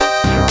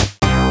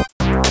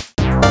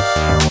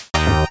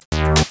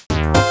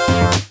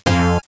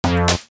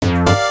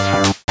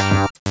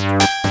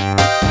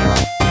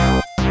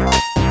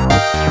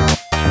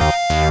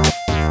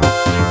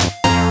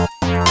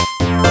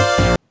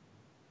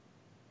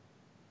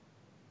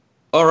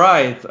All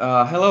right.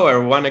 Hello,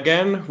 everyone,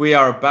 again. We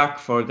are back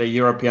for the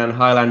European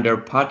Highlander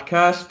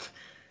podcast.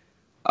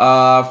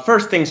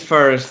 First things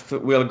first,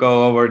 we'll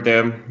go over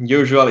the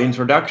usual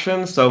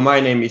introduction. So, my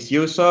name is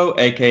Yuso,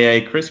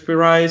 aka Crispy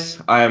Rice.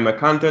 I am a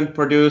content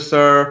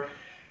producer.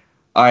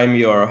 I'm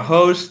your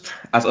host,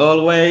 as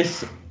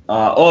always.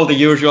 All the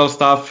usual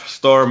stuff,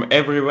 storm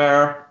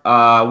everywhere.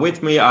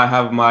 With me, I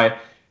have my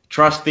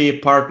trusty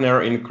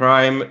partner in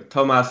crime,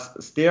 Thomas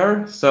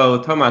Stier.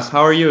 So, Thomas,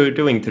 how are you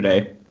doing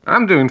today?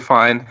 I'm doing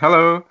fine.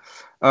 Hello.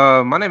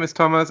 My name is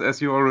Thomas,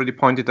 as you already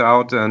pointed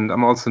out, and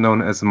I'm also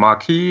known as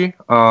Marquis,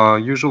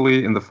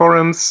 usually in the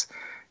forums.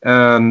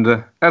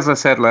 And as I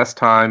said last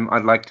time,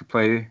 I'd like to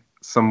play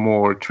some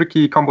more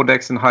tricky combo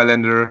decks in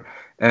Highlander,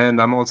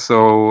 and I'm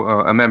also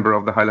a member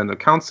of the Highlander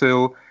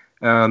Council.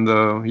 And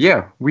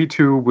yeah, we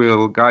too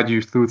will guide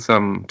you through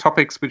some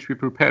topics which we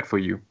prepared for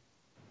you.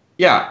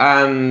 Yeah,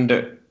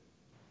 and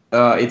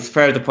it's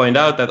fair to point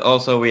out that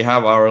also we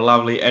have our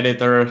lovely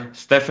editor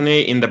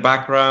Stephanie in the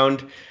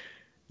background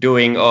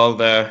doing all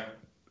the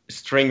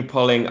string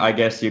pulling, I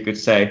guess you could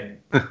say.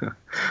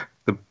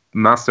 The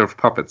master of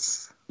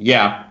puppets.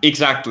 Yeah,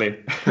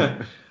 exactly.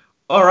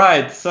 All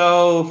right,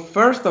 so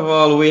first of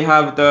all, we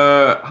have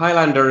the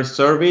Highlander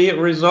survey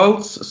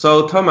results.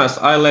 So, Thomas,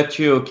 I'll let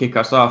you kick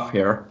us off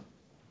here.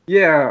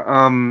 Yeah,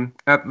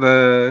 at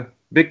the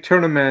big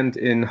tournament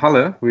in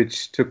Halle,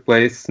 which took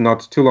place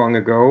not too long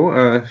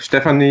ago,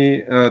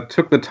 Stephanie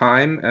took the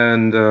time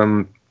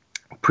and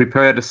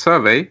prepared a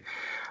survey,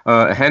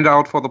 a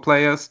handout for the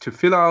players to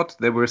fill out.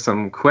 There were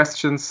some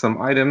questions,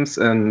 some items,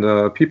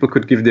 and people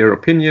could give their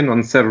opinion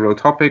on several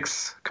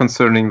topics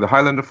concerning the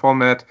Highlander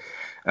format.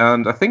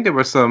 And I think there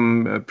were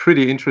some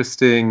pretty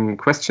interesting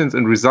questions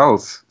and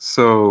results.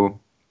 So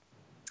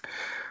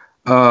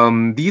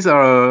these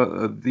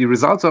are the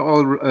results are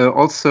all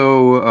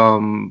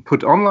also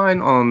put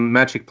online on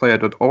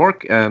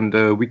magicplayer.org,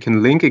 and we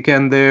can link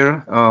again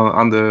there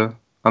under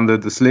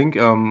this link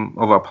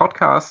of our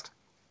podcast,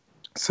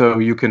 so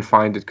you can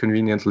find it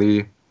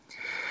conveniently.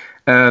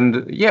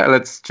 And yeah,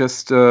 let's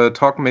just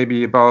talk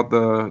maybe about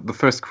the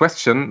first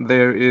question.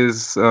 There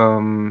is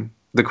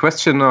the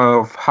question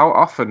of how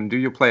often do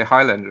you play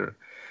Highlander?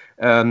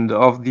 And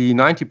of the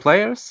 90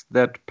 players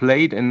that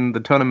played in the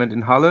tournament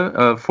in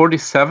Halle,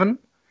 47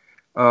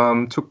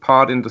 took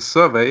part in the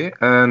survey.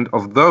 And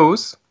of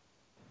those,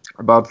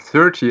 about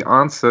 30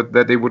 answered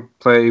that they would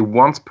play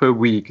once per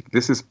week.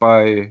 This is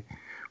by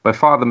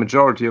far the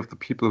majority of the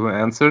people who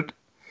answered.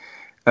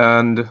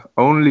 And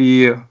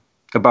only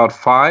about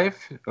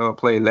 5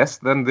 play less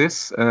than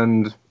this.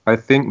 And I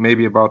think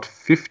maybe about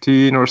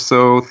 15 or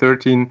so,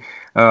 13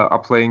 are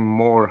playing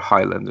more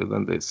Highlander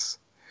than this.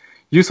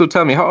 Yuso,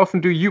 tell me, how often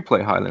do you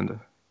play Highlander?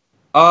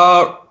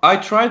 I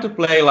try to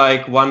play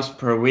like once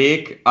per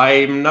week.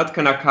 I'm not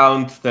gonna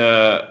count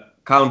the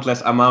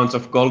countless amounts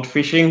of gold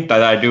fishing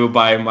that I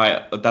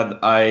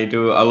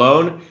do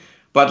alone,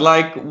 but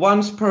like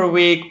once per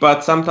week.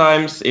 But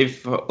sometimes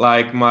if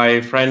like my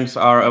friends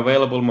are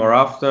available more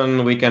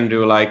often, we can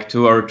do like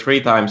 2 or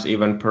 3 times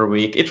even per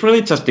week. It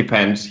really just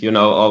depends,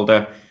 all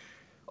the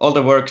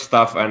work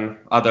stuff and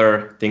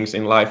other things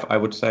in life, I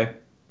would say.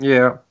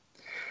 Yeah.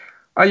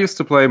 I used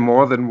to play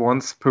more than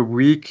once per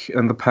week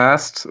in the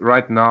past.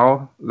 Right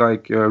now,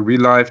 like real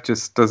life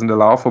just doesn't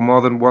allow for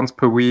more than once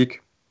per week.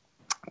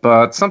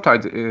 But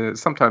sometimes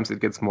it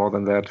gets more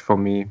than that for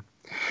me.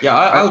 Yeah,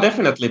 I'll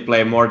definitely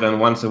play more than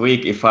once a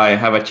week if I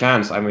have a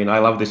chance. I mean, I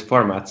love this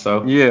format,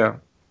 so. Yeah,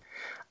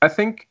 I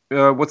think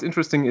what's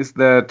interesting is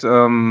that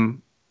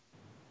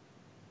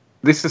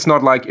this is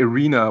not like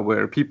Arena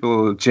where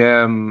people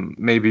jam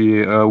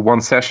maybe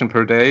one session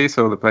per day,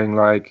 so they're playing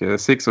like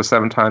 6 or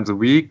 7 times a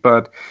week,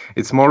 but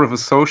it's more of a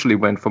social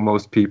event for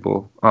most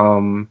people.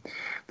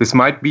 This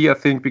might be, I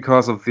think,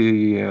 because of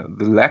the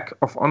lack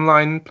of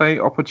online play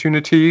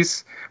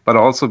opportunities, but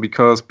also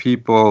because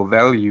people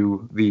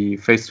value the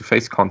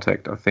face-to-face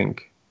contact, I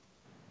think.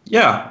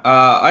 Yeah,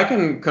 I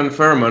can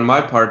confirm on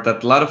my part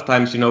that a lot of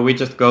times, we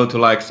just go to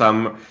like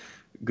some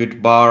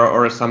good bar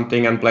or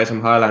something and play some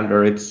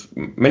Highlander. It's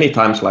many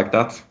times like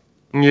that.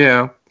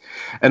 Yeah,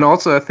 and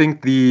also I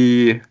think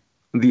the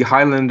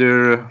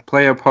Highlander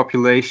player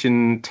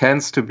population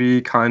tends to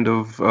be kind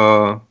of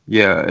a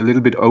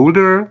little bit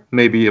older,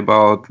 maybe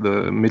about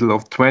the middle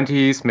of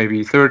 20s,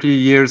 maybe 30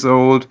 years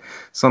old,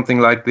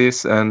 something like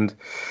this, and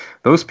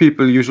those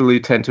people usually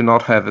tend to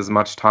not have as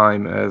much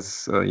time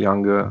as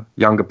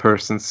younger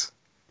persons.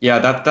 Yeah,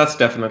 that's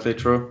definitely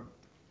true.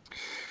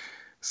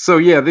 So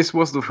yeah, this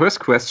was the first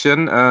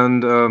question,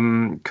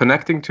 and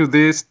connecting to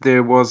this,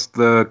 there was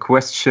the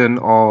question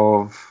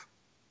of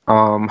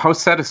how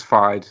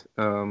satisfied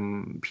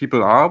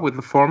people are with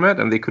the format,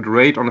 and they could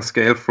rate on a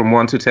scale from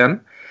 1 to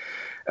 10.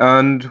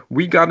 And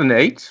we got an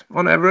 8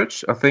 on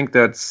average. I think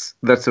that's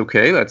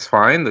okay. That's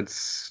fine.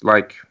 That's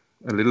like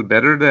a little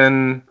better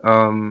than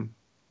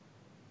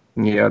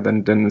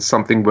than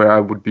something where I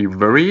would be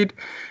worried.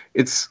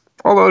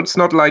 Although it's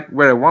not like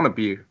where I want to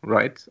be,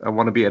 right? I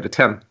want to be at a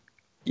 10.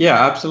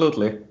 Yeah,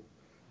 absolutely.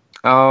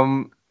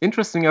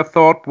 Interesting, I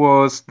thought,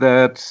 was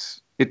that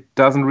it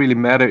doesn't really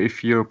matter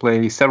if you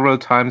play several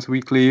times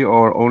weekly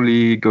or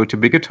only go to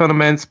bigger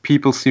tournaments.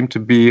 People seem to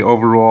be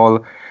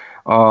overall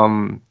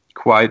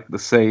quite the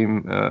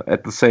same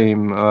at the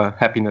same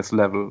happiness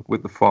level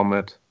with the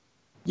format.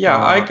 Yeah,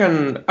 I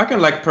can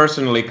like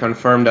personally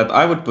confirm that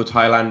I would put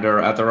Highlander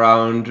at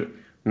around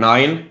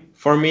 9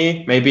 for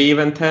me, maybe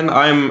even 10.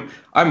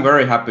 I'm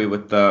very happy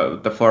with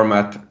the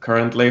format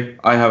currently.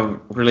 I have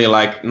really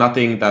like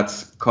nothing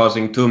that's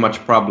causing too much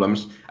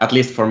problems, at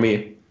least for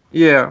me.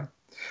 Yeah,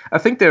 I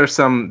think there's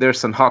some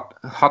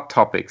hot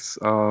topics.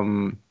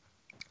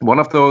 One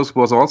of those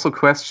was also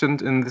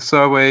questioned in the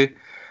survey.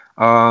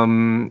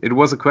 It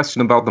was a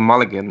question about the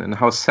mulligan and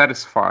how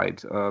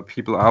satisfied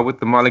people are with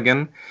the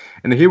mulligan.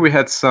 And here we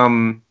had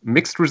some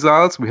mixed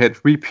results. We had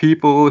 3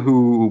 people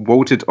who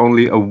voted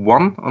only a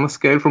 1 on a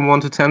scale from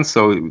 1 to 10,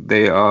 so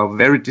they are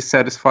very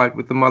dissatisfied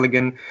with the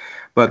mulligan.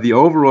 But the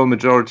overall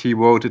majority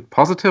voted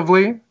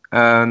positively,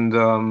 and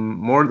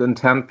more than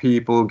 10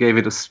 people gave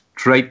it a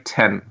straight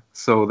 10.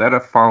 So that I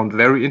found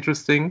very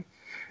interesting.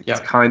 Yeah.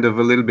 It's kind of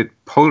a little bit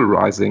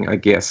polarizing, I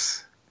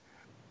guess.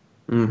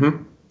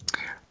 Mm-hmm.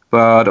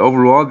 But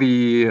overall,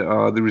 the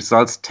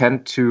results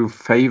tend to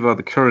favor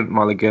the current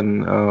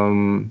mulligan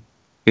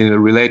in a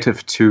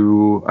relative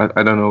to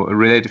I don't know,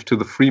 relative to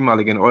the free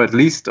mulligan, or at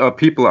least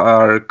people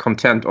are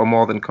content or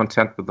more than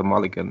content with the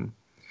mulligan.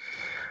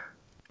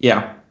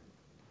 Yeah.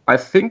 I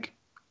think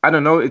I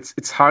don't know.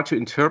 It's hard to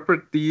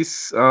interpret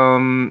these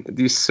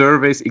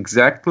surveys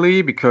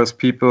exactly because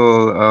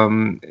people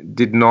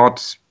did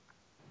not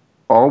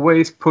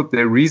always put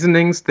their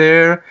reasonings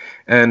there,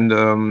 and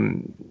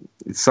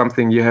it's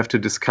something you have to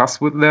discuss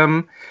with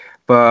them.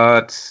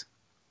 But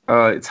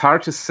it's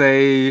hard to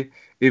say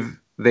if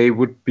they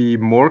would be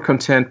more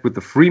content with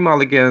the free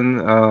mulligan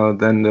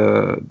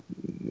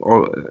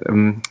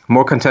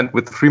more content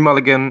with the free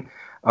mulligan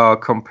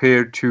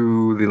compared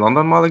to the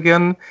London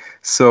mulligan.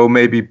 So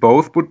maybe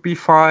both would be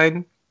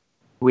fine.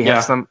 We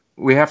have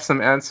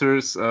some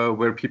answers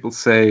where people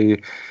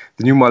say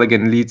the new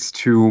mulligan leads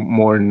to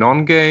more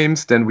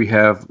non-games. Then we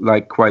have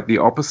like quite the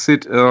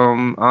opposite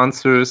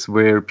answers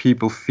where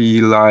people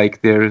feel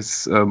like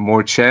there's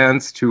more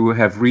chance to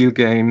have real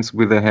games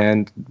with a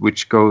hand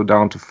which go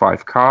down to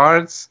 5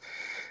 cards.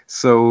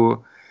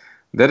 So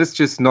that is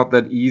just not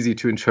that easy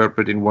to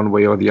interpret in one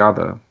way or the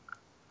other.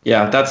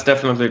 Yeah, that's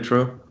definitely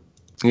true.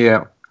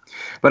 Yeah.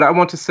 But I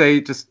want to say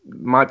just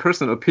my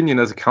personal opinion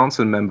as a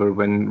council member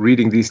when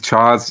reading these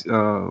charts,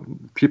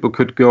 people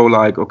could go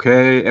like,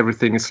 okay,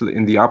 everything is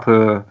in the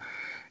upper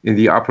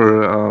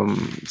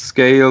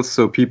scale,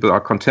 so people are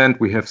content.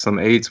 We have some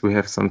 8s, we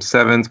have some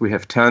 7s, we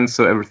have 10s,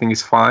 so everything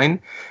is fine.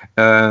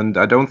 And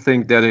I don't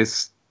think that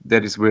is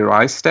where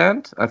I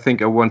stand. I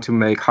think I want to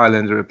make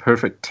Highlander a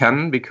perfect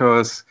 10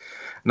 because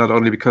not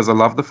only because I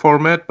love the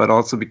format, but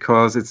also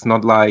because it's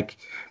not like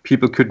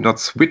people could not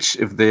switch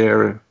if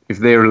they're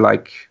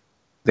like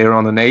they're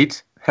on an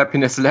 8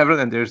 happiness level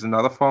and there's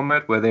another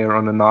format where they're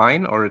on a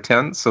 9 or a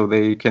 10, so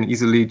they can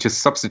easily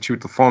just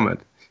substitute the format,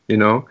 you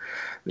know?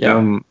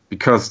 Yeah.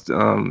 Because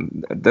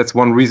that's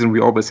one reason we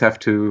always have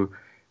to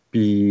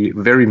be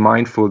very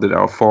mindful that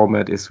our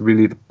format is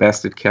really the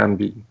best it can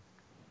be.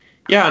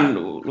 Yeah,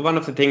 and one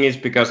of the things is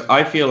because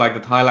I feel like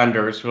that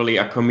Highlander is really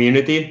a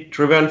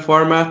community-driven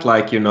format,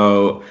 like,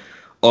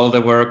 all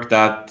the work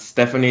that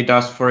Stephanie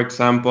does, for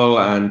example,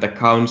 and the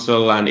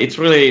council, and it's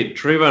really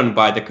driven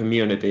by the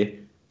community.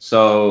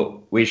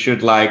 So we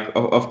should, like,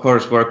 of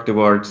course, work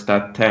towards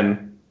that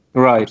 10.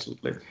 Right.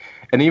 Absolutely.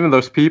 And even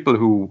those people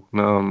who,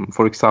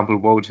 for example,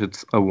 voted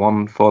a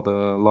 1 for the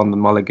London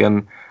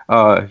Mulligan,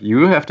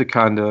 you have to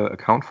kind of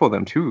account for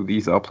them too.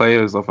 These are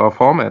players of our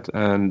format,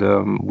 and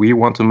we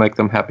want to make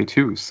them happy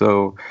too.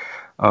 So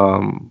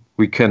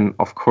we can,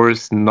 of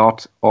course,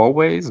 not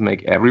always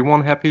make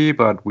everyone happy,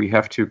 but we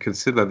have to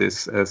consider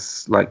this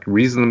as like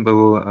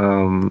reasonable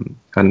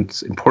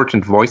and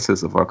important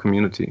voices of our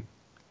community.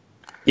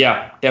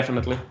 Yeah,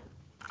 definitely.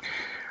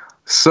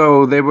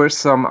 So there were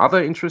some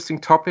other interesting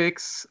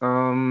topics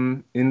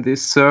in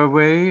this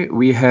survey.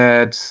 We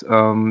had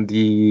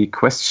the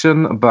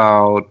question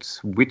about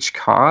which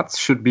cards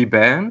should be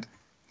banned.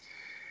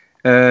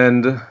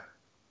 And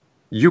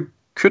you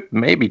could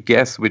maybe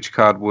guess which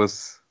card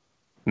was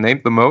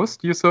named the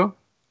most, Yuso?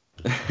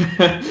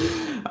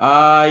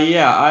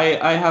 Yeah,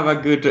 I have a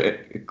good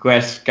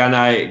guess. Can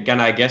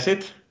I guess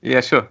it?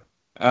 Yeah, sure.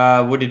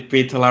 Would it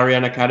be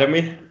Tolarian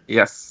Academy?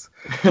 Yes.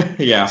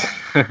 Yeah.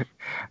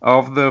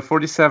 Of the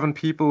 47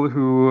 people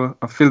who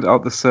filled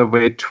out the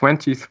survey,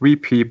 23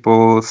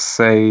 people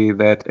say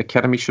that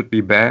Academy should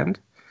be banned.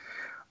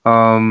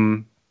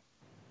 9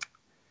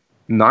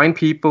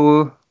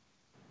 people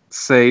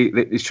say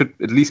that it should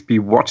at least be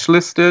watch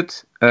listed,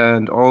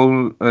 and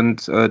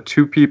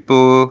 2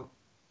 people,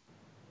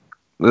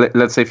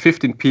 let's say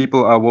 15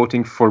 people, are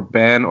voting for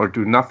ban or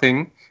do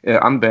nothing,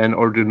 unban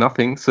or do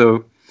nothing.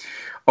 So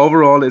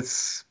overall,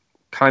 it's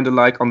kind of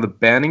like on the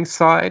banning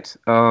side.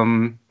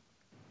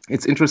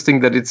 It's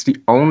interesting that it's the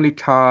only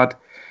card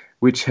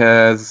which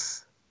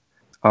has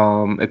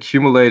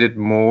accumulated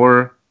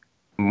more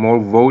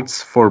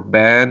votes for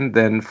ban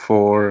than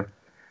for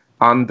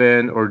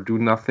unban or do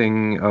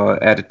nothing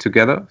added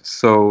together.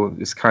 So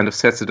this kind of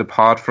sets it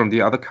apart from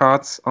the other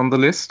cards on the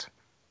list.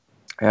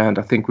 And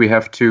I think we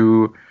have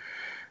to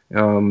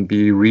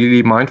be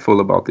really mindful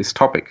about this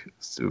topic.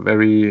 It's a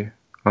very,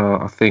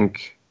 I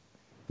think,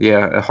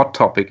 a hot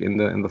topic in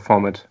the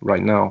format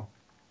right now.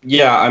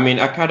 Yeah, I mean,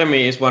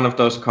 Academy is one of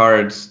those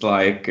cards,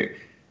 like,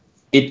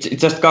 it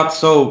just got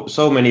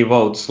so many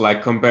votes,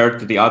 like, compared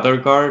to the other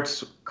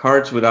cards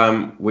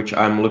which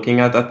I'm looking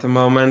at the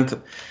moment.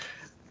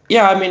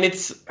 Yeah, I mean,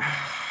 it's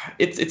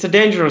a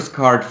dangerous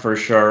card for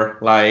sure.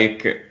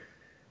 Like,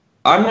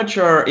 I'm not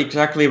sure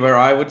exactly where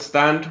I would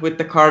stand with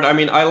the card. I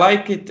mean, I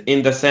like it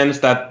in the sense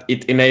that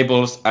it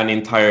enables an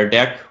entire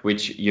deck,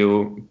 which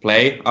you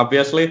play,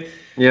 obviously.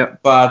 Yeah.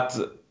 But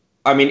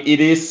I mean, it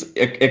is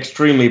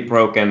extremely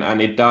broken,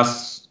 and it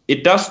does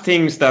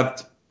things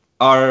that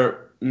are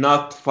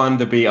not fun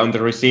to be on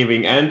the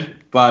receiving end.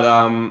 But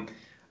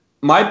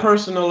my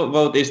personal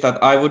vote is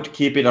that I would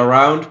keep it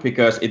around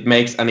because it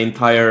makes an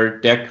entire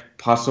deck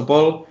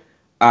possible.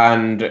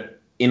 And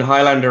in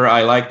Highlander,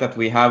 I like that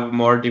we have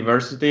more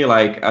diversity,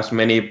 like as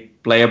many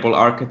playable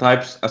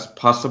archetypes as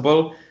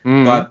possible.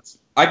 But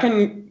I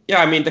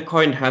mean, the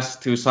coin has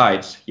two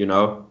sides, you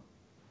know?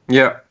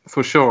 Yeah,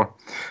 for sure.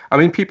 I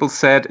mean, people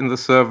said in the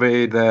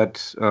survey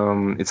that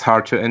it's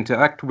hard to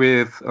interact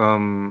with,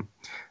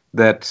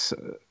 that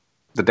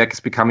the deck is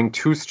becoming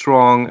too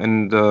strong,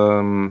 and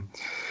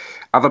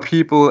other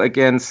people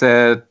again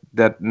said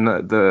that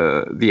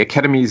the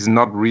Academy is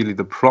not really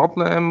the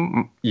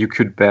problem. You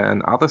could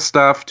ban other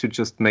stuff to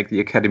just make the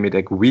Academy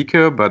deck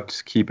weaker,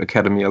 but keep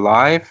Academy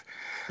alive.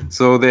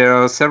 So there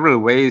are several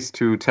ways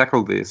to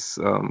tackle this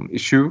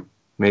issue.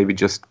 Maybe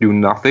just do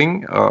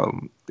nothing.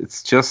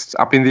 It's just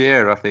up in the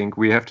air, I think.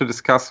 We have to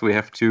discuss. We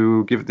have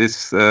to give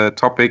this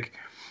topic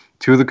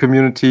to the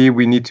community.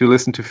 We need to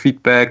listen to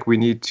feedback. We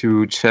need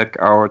to check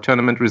our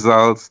tournament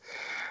results.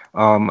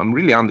 I'm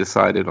really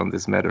undecided on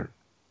this matter.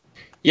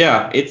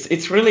 Yeah,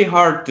 it's really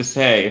hard to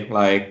say.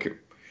 Like,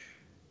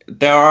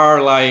 there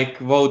are like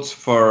votes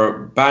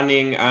for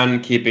banning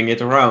and keeping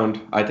it around.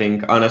 I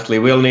think honestly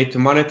we'll need to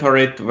monitor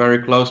it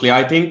very closely.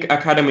 I think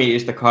Academy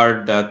is the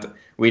card that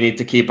we need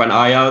to keep an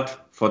eye out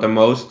for the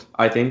most,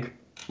 I think.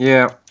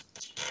 Yeah.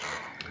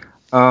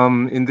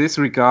 In this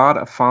regard,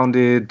 I found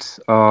it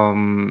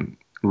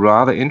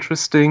rather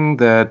interesting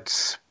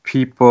that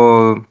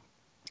people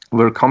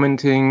were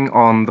commenting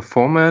on the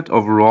format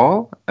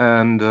overall,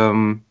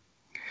 and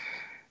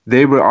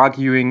they were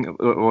arguing,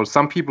 or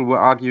some people were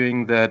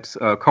arguing that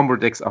combo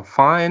decks are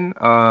fine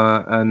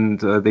and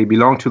they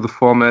belong to the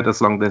format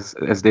as long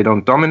as they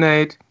don't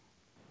dominate.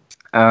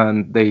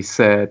 And they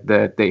said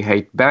that they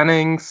hate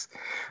bannings.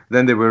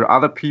 Then there were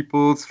other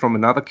peoples from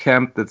another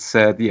camp that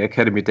said the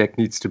Academy deck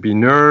needs to be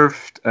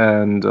nerfed,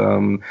 and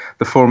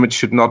the format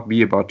should not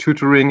be about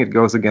tutoring. It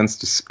goes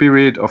against the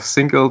spirit of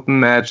singleton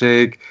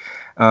magic.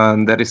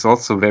 That is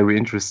also very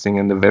interesting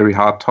and a very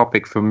hard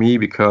topic for me,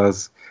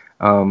 because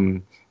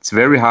it's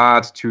very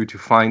hard to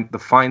find the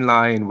fine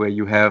line where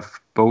you have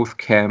both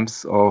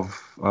camps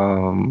of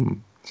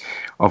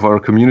our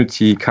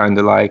community kind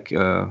of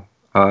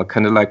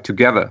like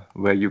together,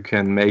 where you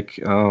can make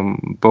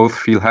both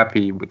feel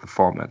happy with the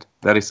format.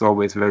 That is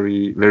always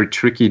very, very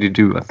tricky to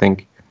do, I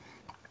think.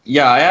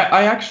 Yeah,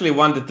 I actually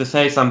wanted to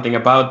say something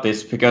about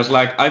this, because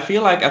like I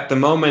feel like at the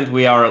moment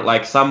we are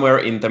like somewhere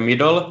in the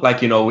middle.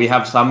 Like, you know, we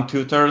have some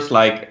tutors,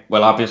 like,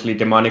 well, obviously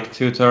Demonic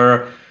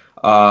Tutor,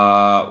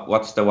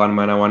 what's the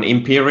 1-mana one,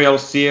 Imperial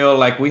Seal.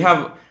 Like, we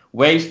have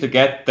ways to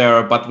get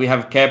there, but we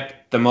have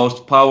kept the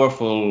most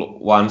powerful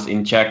ones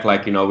in check.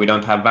 Like, you know, we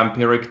don't have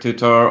Vampiric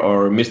Tutor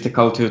or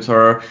Mystical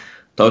Tutor,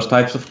 those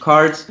types of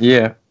cards.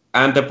 Yeah.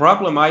 And the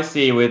problem I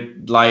see with,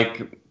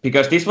 like,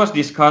 because this was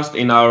discussed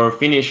in our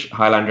Finnish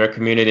Highlander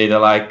community, that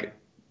like,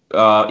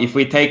 if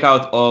we take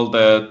out all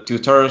the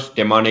tutors,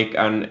 Demonic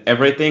and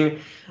everything,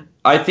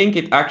 I think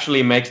it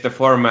actually makes the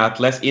format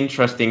less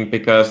interesting,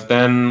 because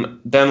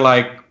then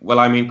like, well,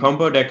 I mean,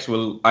 combo decks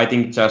will, I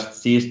think,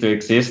 just cease to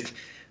exist,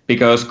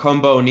 because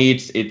combo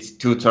needs its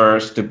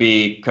tutors to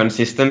be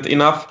consistent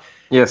enough.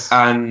 Yes.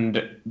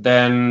 And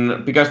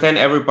then, because then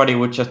everybody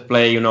would just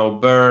play, you know,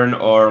 burn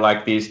or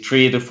like these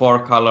 3 to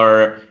 4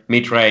 color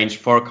mid-range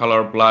 4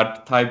 color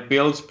blood type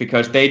builds,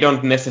 because they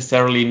don't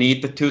necessarily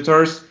need the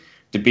tutors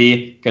to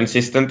be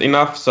consistent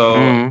enough.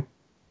 So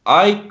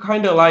I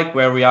kind of like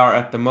where we are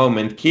at the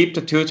moment. Keep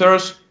the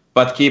tutors,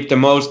 but keep the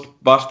most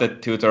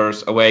busted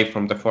tutors away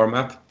from the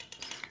format.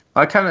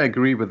 I kind of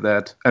agree with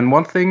that. And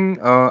one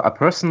thing I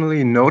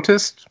personally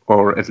noticed,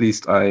 or at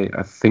least I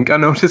think I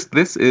noticed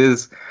this,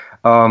 is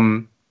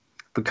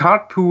the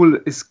card pool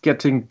is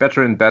getting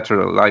better and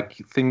better. Like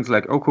things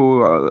like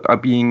Oko are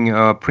being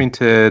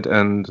printed,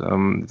 and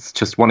it's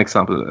just one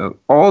example.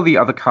 All the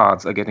other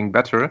cards are getting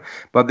better,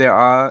 but there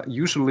are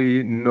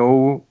usually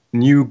no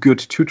new good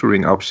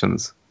tutoring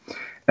options.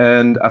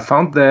 And I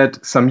found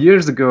that some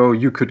years ago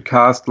you could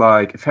cast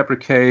like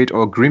Fabricate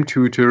or Grim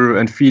Tutor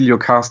and feel you're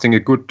casting a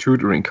good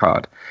tutoring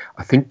card.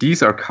 I think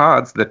these are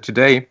cards that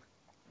today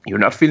you're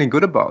not feeling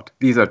good about.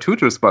 These are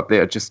tutors, but they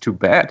are just too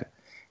bad.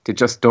 they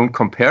just don't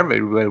compare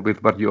very well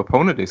with what your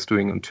opponent is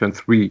doing on turn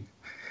 3.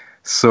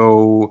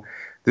 So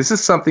this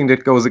is something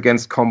that goes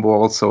against combo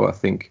also, I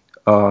think.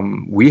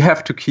 We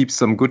have to keep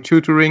some good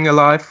tutoring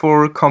alive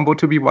for combo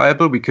to be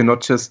viable. We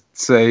cannot just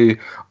say,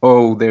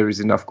 oh, there is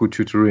enough good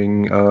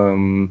tutoring,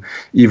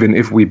 even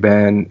if we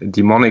ban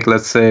Demonic,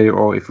 let's say,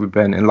 or if we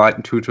ban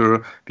Enlightened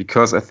Tutor,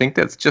 because I think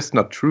that's just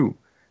not true.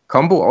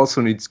 Combo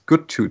also needs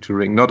good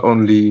tutoring, not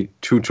only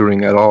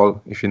tutoring at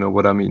all, if you know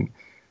what I mean.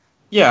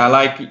 Yeah,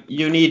 like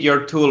you need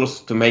your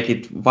tools to make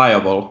it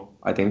viable,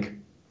 I think.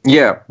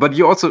 Yeah, but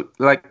you also,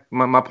 like,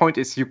 my point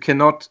is you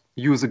cannot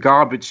use a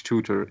garbage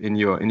tutor in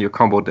your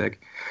combo deck.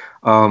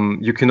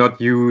 You cannot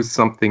use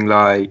something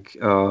like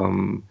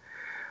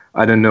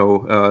I don't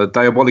know,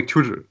 Diabolic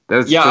Tutor.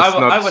 That's yeah, just I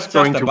not was just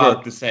going to about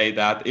work. to say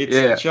that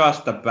it's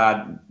just a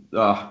bad.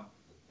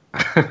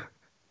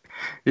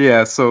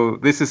 Yeah, so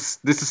this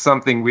is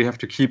something we have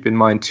to keep in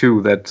mind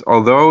too, that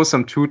although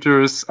some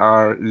tutors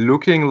are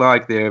looking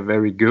like they're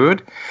very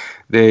good,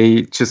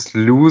 they just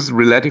lose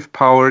relative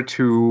power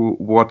to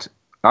what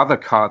other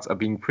cards are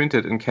being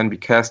printed and can be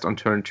cast on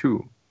turn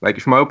 2. Like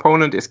if my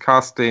opponent is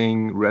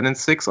casting Renin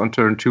 6 on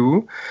turn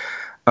 2,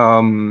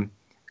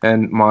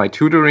 and my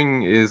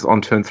tutoring is on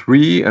turn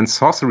 3 and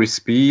sorcery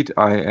speed,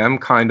 I am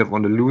kind of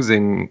on the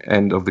losing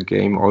end of the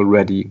game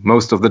already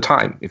most of the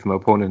time if my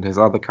opponent has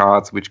other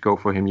cards which go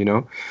for him, you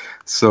know.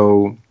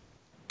 So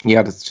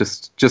yeah, that's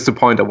just a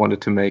point I wanted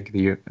to make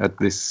here at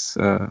this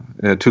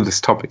to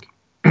this topic.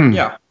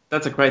 Yeah,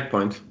 that's a great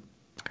point.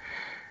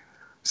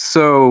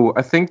 So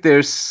I think there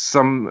are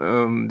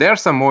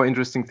some more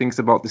interesting things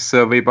about the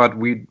survey, but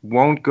we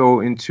won't go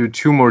into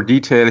too more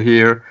detail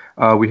here.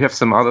 We have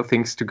some other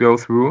things to go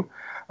through.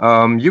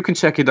 You can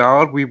check it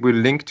out. We will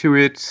link to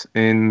it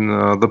in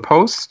the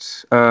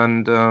post.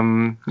 And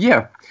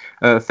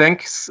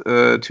thanks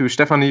to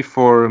Stephanie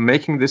for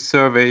making this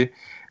survey.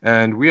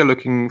 And we are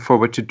looking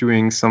forward to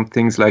doing some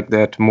things like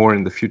that more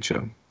in the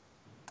future.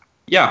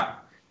 Yeah,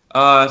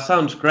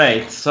 sounds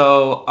great.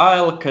 So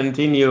I'll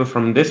continue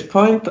from this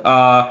point.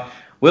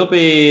 We'll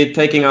be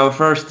taking our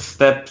first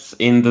steps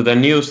into the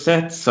new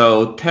set,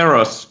 so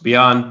Theros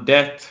Beyond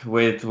Death,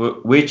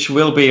 which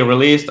will be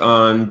released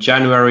on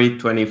January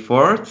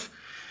 24th.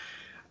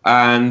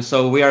 And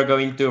so we are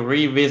going to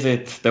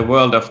revisit the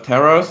world of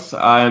Theros.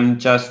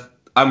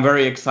 I'm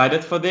very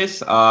excited for this.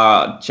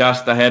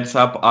 Just a heads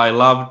up, I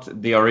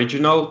loved the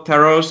original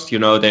Theros. You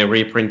know, they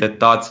reprinted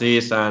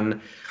Thoughtseize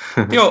and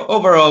the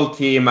overall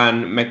theme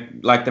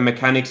and like the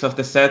mechanics of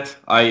the set.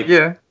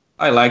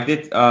 I liked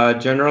it,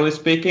 generally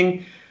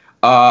speaking.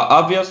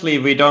 Obviously,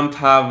 we don't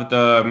have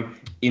the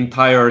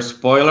entire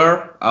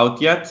spoiler out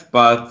yet,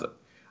 but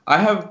I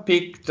have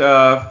picked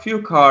a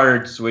few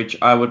cards which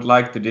I would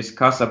like to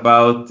discuss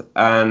about.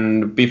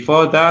 And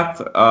before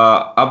that,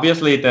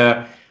 obviously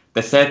the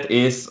set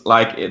is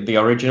like the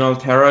original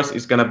Theros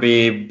is gonna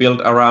be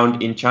built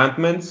around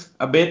enchantments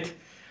a bit.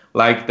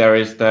 Like there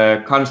is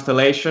the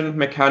constellation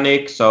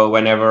mechanic, so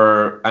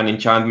whenever an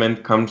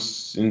enchantment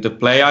comes into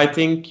play, I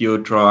think you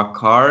draw a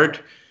card.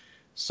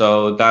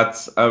 So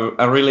that's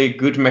a really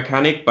good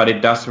mechanic, but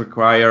it does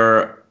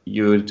require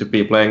you to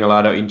be playing a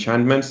lot of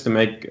enchantments to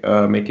make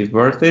it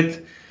worth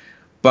it.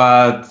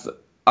 But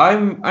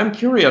I'm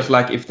curious,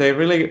 like if they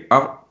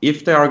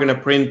are gonna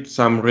print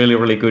some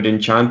really good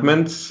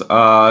enchantments,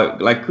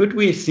 like could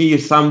we see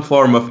some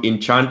form of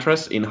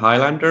Enchantress in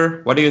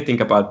Highlander? What do you think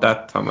about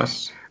that,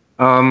 Thomas?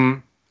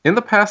 In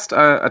the past,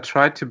 I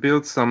tried to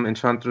build some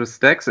Enchantress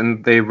decks,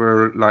 and they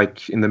were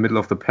like in the middle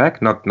of the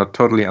pack, not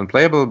totally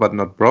unplayable, but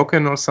not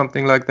broken or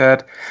something like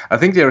that. I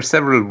think there are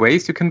several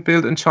ways you can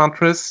build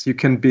Enchantress. You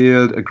can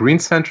build a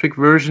green-centric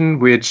version,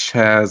 which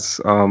has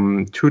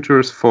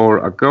tutors for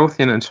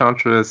Argothian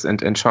Enchantress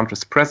and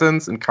Enchantress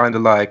Presence, and kind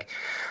of like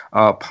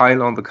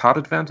pile on the card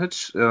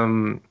advantage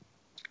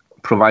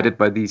provided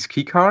by these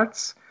key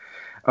cards.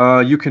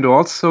 You can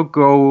also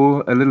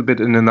go a little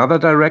bit in another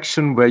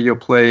direction where you're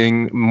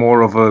playing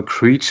more of a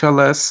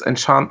creatureless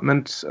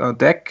enchantment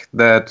deck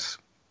that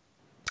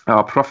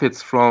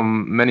profits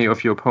from many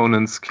of your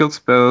opponent's kill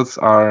spells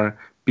are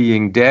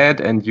being dead,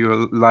 and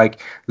you're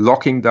like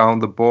locking down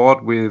the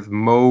board with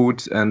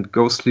mode and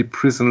ghostly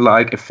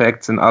prison-like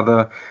effects and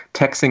other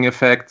taxing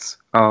effects.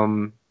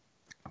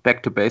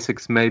 Back to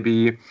basics,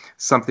 maybe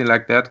something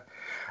like that.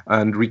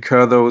 And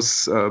recur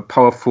those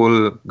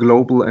powerful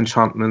global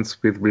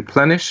enchantments with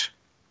Replenish.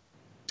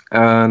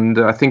 And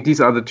I think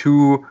these are the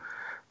two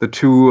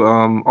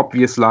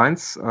obvious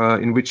lines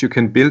in which you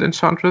can build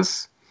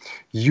Enchantress.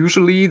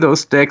 Usually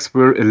those decks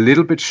were a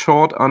little bit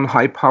short on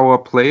high power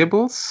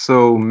playables,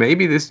 so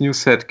maybe this new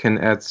set can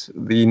add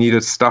the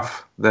needed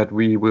stuff that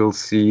we will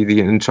see the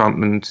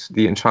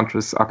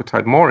Enchantress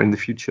archetype more in the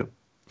future.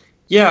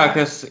 Yeah,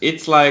 because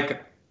it's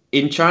like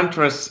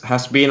Enchantress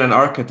has been an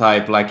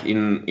archetype like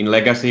in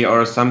Legacy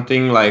or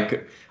something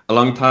like a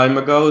long time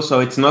ago, so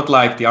it's not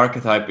like the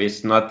archetype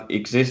is not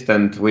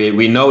existent.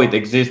 We know it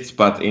exists,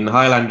 but in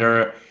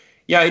Highlander,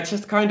 yeah, it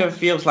just kind of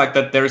feels like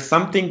that there is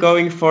something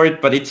going for it,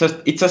 but it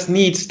just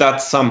needs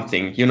that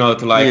something, you know,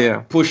 to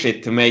like push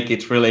it to make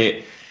it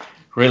really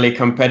really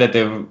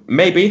competitive.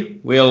 Maybe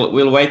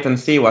we'll wait and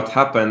see what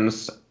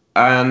happens.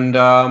 And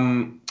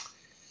the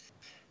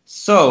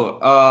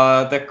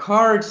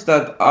cards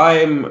that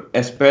I'm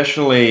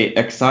especially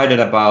excited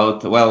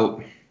about,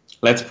 well,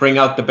 let's bring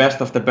out the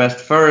best of the best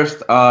first.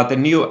 The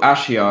new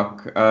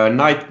Ashiok,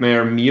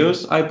 Nightmare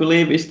Muse, I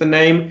believe is the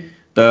name.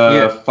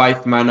 The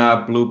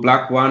 5-mana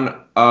blue-black one.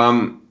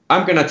 I'm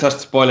gonna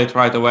just spoil it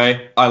right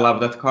away. I love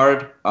that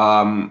card.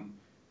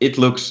 It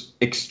looks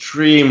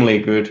extremely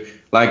good.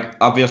 Like,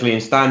 obviously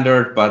in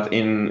Standard, but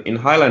in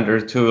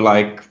Highlander too.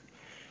 Like,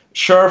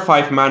 sure,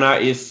 5 mana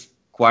is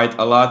quite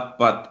a lot,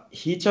 but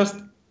he just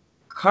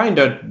kind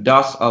of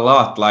does a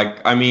lot.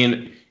 Like, I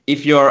mean,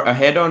 if you're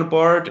ahead on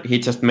board, he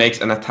just makes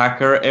an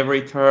attacker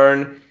every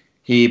turn.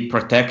 He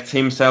protects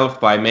himself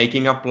by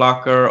making a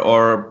blocker,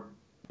 or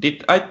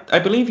I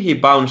believe he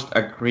bounced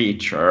a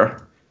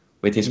creature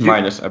with his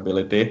minus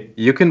ability.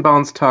 You can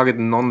bounce target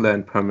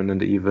non-land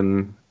permanent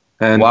even,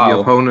 and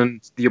Wow.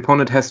 the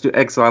opponent has to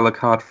exile a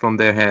card from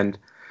their hand.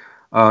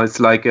 It's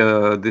like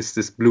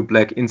this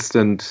blue-black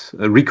instant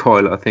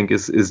recoil, I think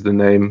is the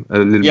name. A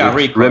little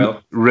bit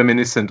recoil.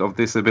 Reminiscent of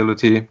this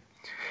ability.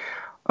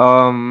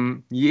 I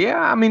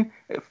mean,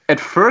 at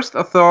first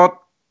I thought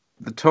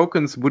the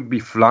tokens would be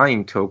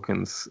flying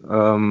tokens,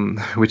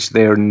 which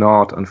they are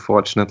not,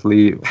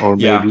 unfortunately, or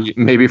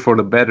maybe for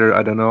the better,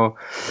 I don't know.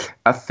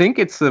 I think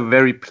it's a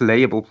very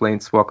playable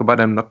Planeswalker, but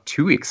I'm not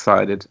too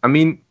excited. I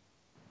mean,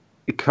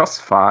 it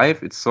costs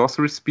 5, it's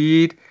sorcery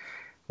speed.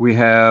 We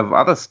have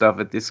other stuff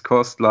at this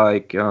cost,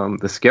 like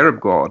the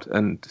Scarab God,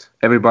 and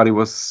everybody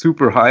was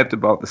super hyped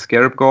about the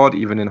Scarab God,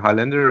 even in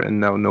Highlander, and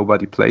now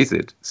nobody plays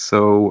it.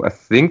 So I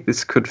think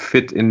this could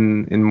fit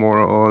in more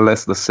or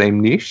less the same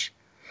niche.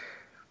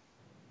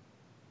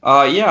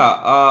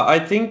 I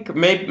think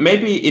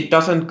maybe it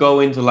doesn't go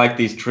into like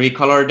these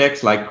 3-color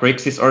decks like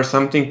Grixis or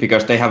something,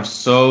 because they have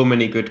so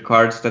many good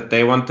cards that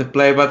they want to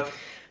play, but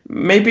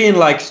maybe in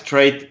like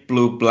straight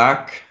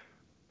blue-black,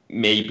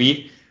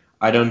 maybe.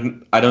 I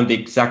don't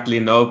exactly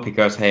know,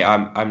 because hey,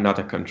 I'm not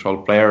a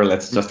control player,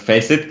 let's just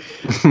face it.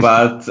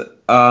 But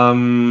I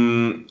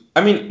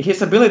mean,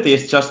 his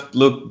abilities just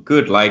look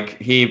good.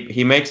 Like,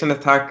 he makes an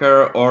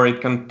attacker, or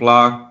it can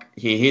block,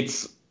 he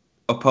hits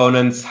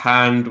opponent's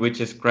hand,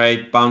 which is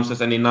great,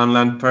 bounces any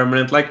non-land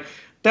permanent. Like,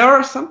 there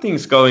are some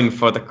things going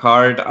for the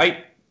card.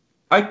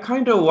 I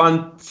kind of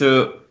want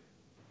to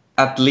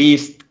at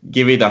least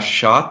give it a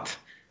shot.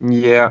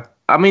 Yeah,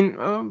 I mean,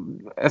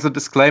 as a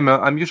disclaimer,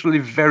 I'm usually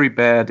very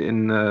bad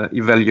in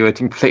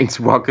evaluating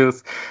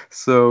Planeswalkers,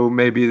 so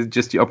maybe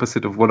just the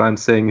opposite of what I'm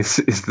saying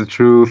is the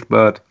truth.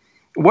 But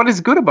what is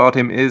good about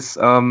him is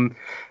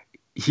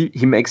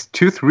he makes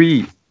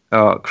 2/3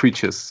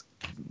 creatures,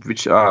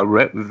 which are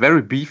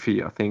very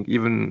beefy, I think,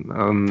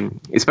 even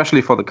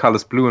especially for the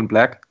colors blue and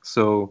black.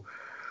 So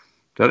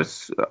that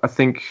is, I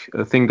think,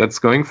 a thing that's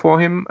going for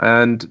him.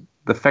 And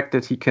the fact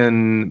that he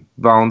can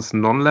bounce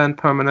non-land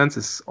permanents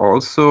is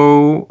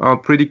also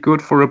pretty good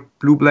for a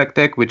blue-black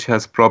deck, which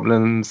has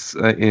problems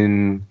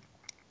in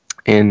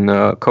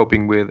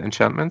coping with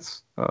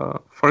enchantments,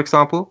 for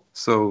example.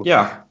 So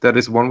that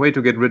is one way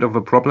to get rid of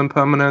a problem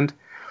permanent.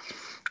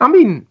 I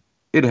mean,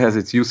 it has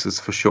its uses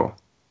for sure.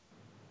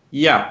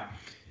 Yeah.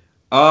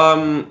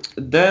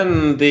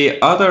 Then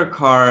the other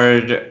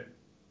card,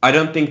 I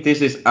don't think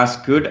this is as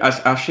good as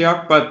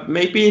Ashiok, but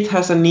maybe it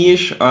has a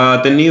niche.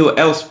 The new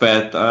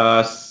Elspeth,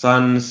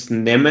 Sun's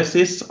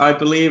Nemesis, I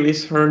believe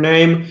is her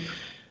name.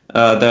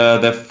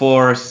 The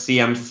 4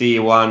 CMC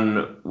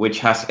one, which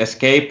has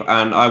escape,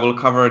 and I will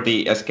cover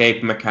the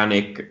escape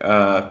mechanic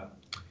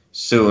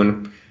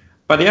soon.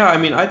 But yeah, I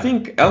mean, I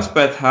think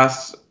Elspeth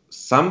has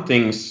some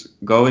things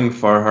going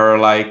for her,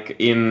 like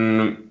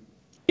in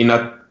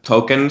a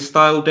token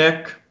style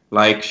deck.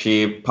 Like,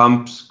 she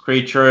pumps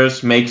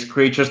creatures, makes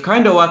creatures,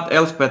 kind of what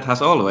Elspeth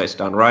has always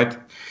done, right?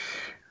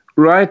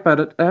 Right,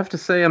 but I have to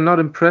say I'm not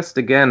impressed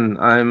again.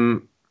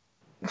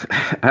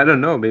 I don't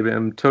know, maybe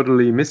I'm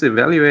totally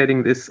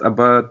misevaluating this,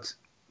 but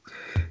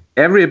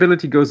every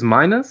ability goes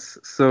minus,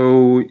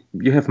 so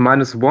you have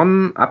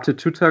 -1 up to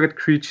 2 target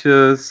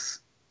creatures,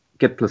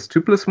 get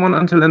 +2/+1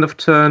 until end of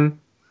turn.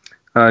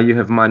 You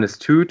have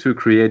 -2 to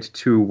create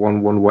 2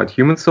 1/1 white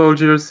human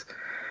soldiers.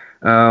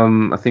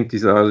 I think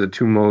these are the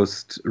 2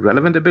 most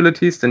relevant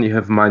abilities. Then you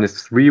have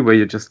 -3, where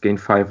you just gain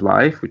 5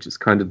 life, which is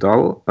kind of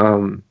dull.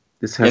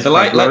 This has the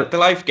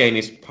life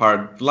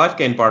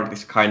gain part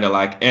is kind of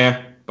like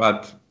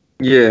but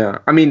yeah,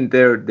 I mean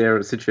there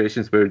are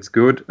situations where it's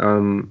good,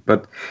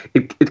 but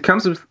it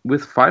comes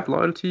with 5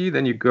 loyalty.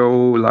 Then you go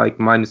like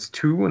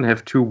 -2 and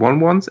have 2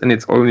 1/1s, and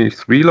it's only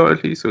 3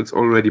 loyalty, so it's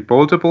already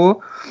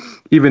boltable.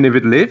 Even if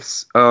it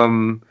lives,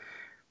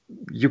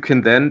 you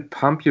can then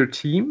pump your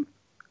team,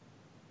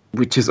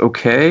 which is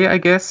okay, I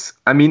guess.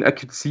 I mean, I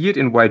could see it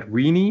in White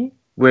Weenie,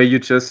 where you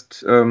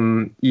just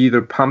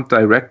either pump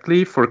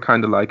directly for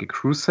kind of like a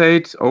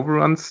Crusade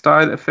overrun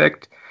style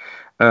effect,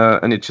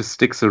 and it just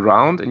sticks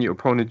around, and your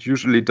opponent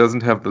usually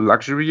doesn't have the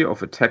luxury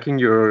of attacking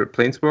your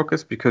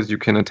Planeswalkers because you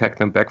can attack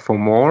them back for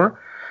more.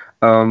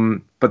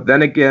 But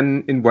then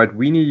again, in White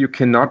Weenie, you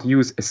cannot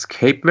use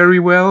Escape very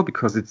well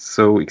because it's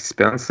so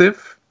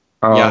expensive.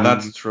 Yeah,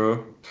 that's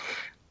true.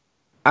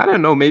 I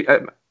don't know. Maybe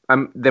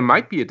there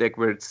might be a deck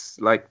where it's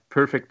like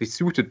perfectly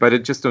suited, but I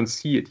just don't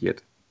see it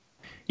yet.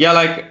 Yeah,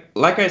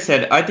 like I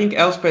said, I think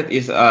Elspeth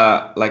is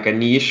like a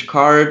niche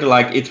card.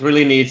 Like it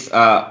really needs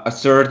a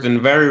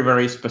certain very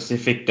very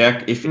specific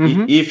deck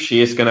if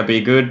she is gonna be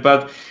good.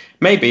 But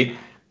maybe.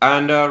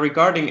 And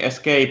regarding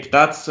Escape,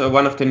 that's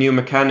one of the new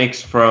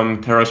mechanics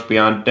from Theros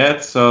Beyond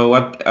Death. So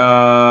what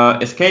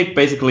Escape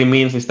basically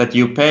means is that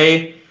you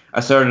pay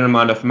a certain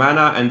amount of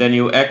mana and then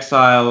you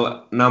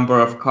exile number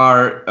of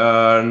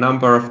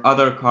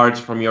other cards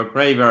from your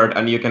graveyard,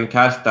 and you can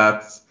cast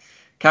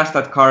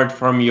that card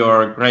from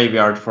your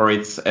graveyard for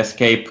its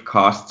escape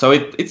cost. So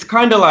it's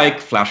kind of like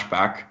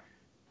flashback,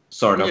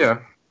 sort of. Yeah,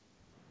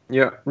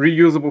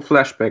 reusable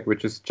flashback,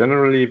 which is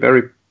generally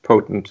very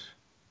potent.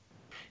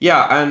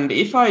 Yeah, and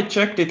if I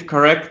checked it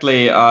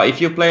correctly,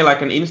 if you play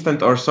like an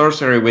instant or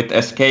sorcery with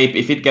escape,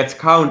 if it gets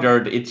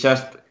countered, it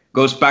just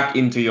goes back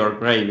into your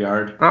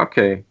graveyard.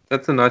 Okay,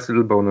 that's a nice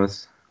little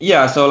bonus.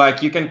 Yeah, so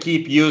like you can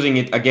keep using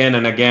it again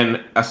and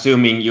again,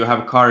 assuming you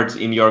have cards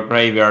in your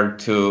graveyard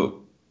to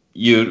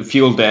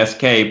fuel the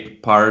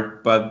escape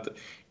part. But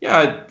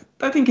yeah,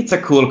 I think it's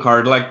a cool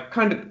card, like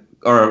kind of,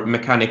 or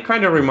mechanic,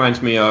 kind of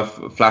reminds me of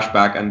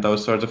flashback and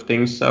those sorts of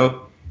things.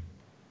 So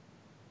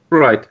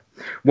right.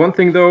 One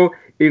thing though,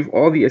 if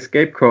all the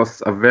escape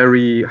costs are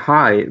very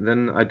high,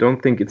 then I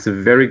don't think it's a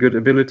very good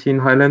ability in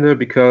Highlander,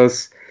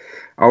 because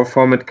our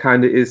format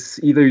kind of is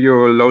either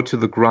you're low to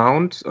the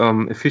ground,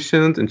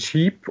 efficient and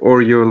cheap,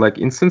 or you're like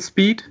instant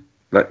speed.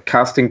 Like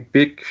casting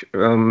big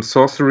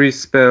sorcery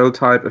spell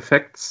type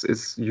effects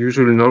is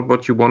usually not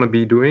what you want to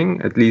be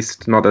doing, at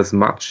least not as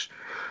much.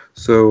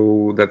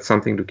 So that's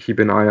something to keep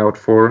an eye out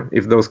for,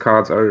 if those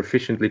cards are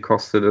efficiently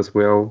costed as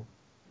well.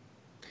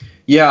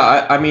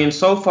 Yeah, I mean,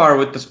 so far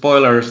with the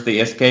spoilers, the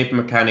escape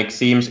mechanic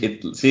seems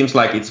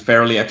like it's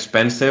fairly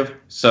expensive.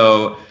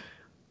 So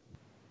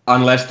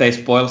unless they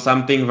spoil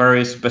something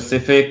very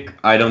specific,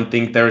 I don't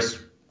think there's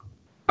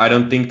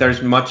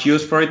much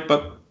use for it.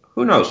 But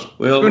who knows?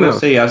 We'll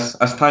see as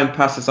time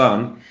passes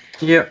on.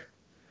 Yeah.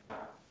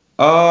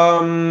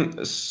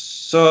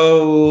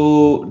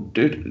 So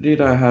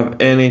did I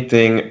have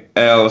anything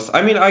else?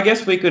 I mean, I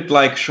guess we could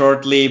like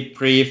shortly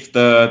brief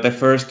the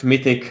first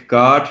mythic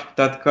god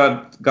that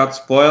got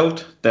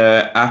spoiled,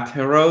 the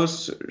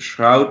Atheros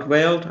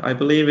Shroudveiled, I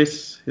believe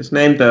is his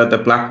name,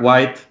 the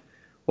black-white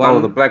one.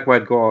 Oh, the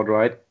black-white god,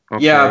 right?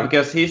 Okay. Yeah,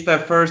 because he's the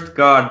first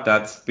god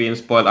that's been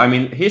spoiled. I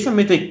mean, he's a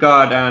mythic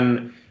god,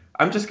 and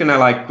I'm just gonna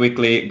like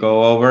quickly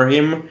go over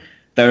him.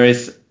 There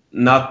is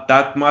not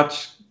that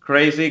much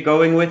crazy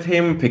going with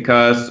him,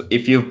 because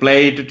if you've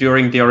played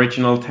during the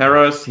original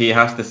Theros, he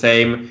has the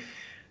same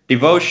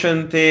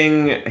devotion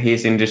thing,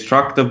 he's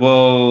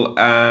indestructible,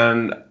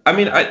 and I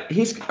mean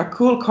he's a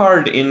cool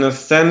card in a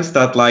sense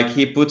that like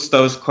he puts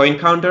those coin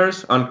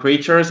counters on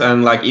creatures,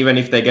 and like even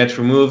if they get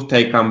removed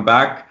they come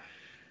back.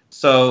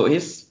 So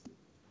he's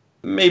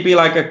maybe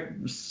like a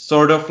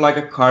sort of like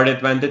a card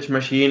advantage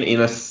machine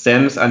in a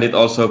sense, and it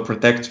also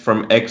protects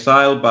from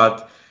exile,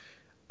 but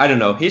I don't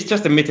know. He's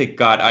just a mythic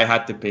god. I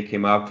had to pick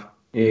him up.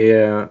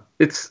 Yeah,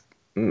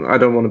 I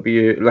don't want to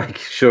be like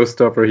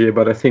showstopper here,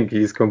 but I think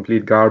he's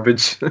complete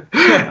garbage.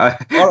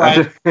 All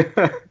right.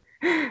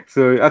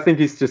 So I think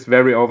he's just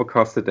very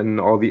overcosted, and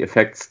all the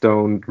effects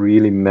don't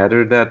really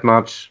matter that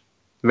much.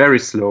 Very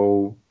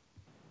slow.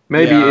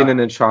 Maybe in an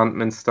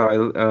enchantment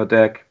style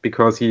deck,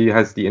 because he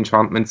has the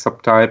enchantment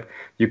subtype.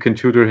 You can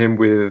tutor him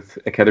with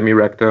Academy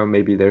Rector.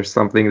 Maybe there's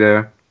something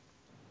there.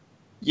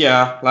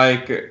 Yeah,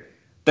 like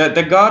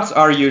the gods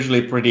are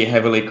usually pretty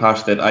heavily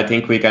costed. I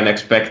think we can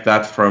expect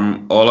that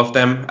from all of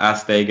them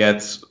as they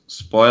get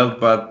spoiled,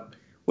 but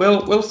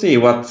we'll see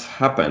what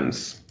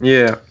happens.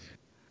 Yeah.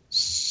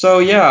 So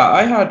yeah,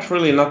 I had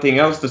really nothing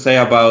else to say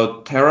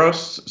about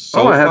Theros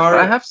so far.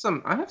 I have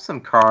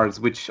some cards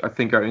which I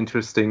think are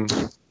interesting.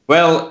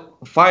 Well,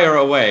 fire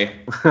away.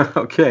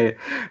 Okay,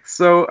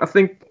 so I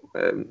think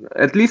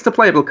at least a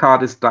playable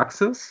card is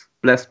Daxus,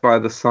 Blessed by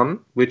the Sun,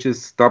 which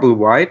is double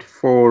white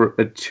for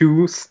a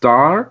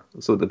 2-star.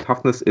 So the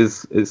toughness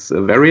is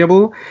a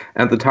variable,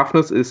 and the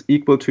toughness is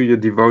equal to your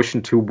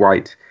devotion to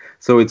white.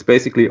 So it's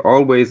basically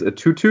always a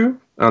 2/2,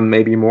 and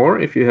maybe more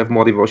if you have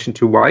more devotion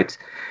to white.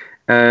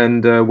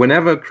 And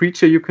whenever another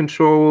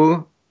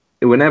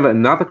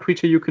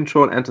creature you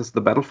control enters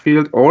the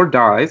battlefield or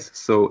dies,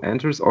 so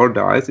enters or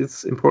dies,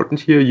 it's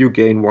important here, you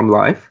gain 1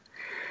 life.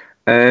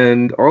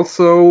 And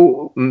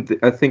also,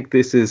 I think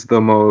this is the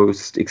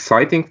most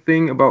exciting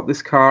thing about this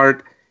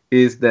card,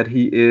 is that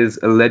he is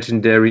a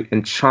legendary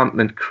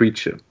enchantment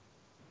creature.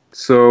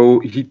 So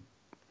he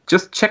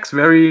just checks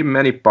very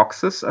many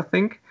boxes, I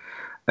think.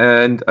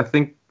 And I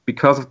think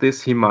because of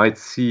this, he might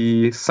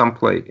see some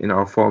play in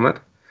our format.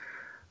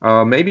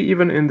 Maybe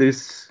even in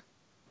this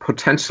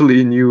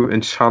potentially new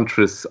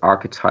Enchantress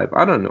archetype.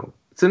 I don't know.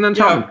 It's an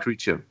enchantment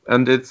creature,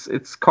 and it's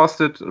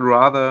costed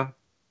rather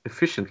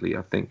efficiently,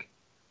 I think.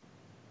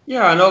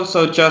 Yeah, and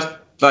also just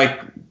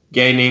like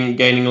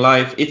gaining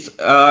life. It's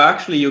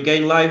actually you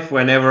gain life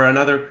whenever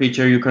another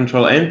creature you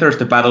control enters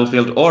the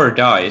battlefield or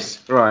dies.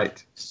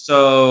 Right.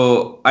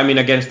 So, I mean,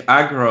 against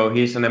aggro,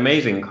 he's an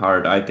amazing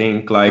card. I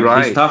think like his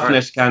Right.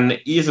 toughness can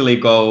easily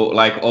go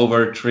like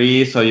over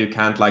 3, so you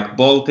can't like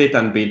bolt it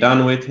and be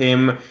done with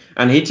him.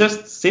 And he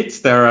just sits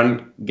there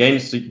and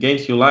gains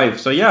you life.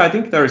 So yeah, I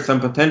think there is some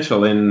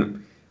potential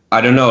in,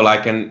 I don't know,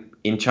 like an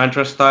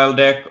Enchantress style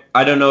deck.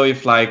 I don't know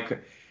if like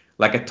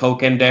a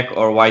token deck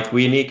or White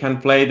Weenie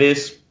can play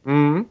this.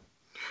 Mm.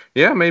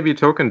 Yeah, maybe a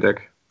token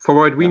deck. For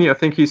White Weenie, I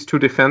think he's too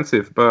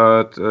defensive,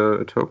 but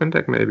a token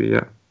deck maybe,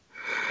 yeah.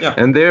 Yeah.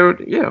 And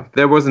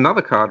there was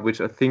another card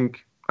which I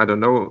think, I don't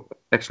know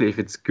actually if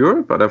it's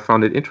good, but I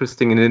found it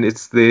interesting, and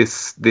it's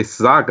this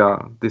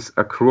saga, the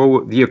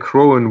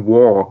Akroan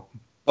War.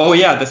 Oh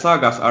yeah, the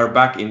sagas are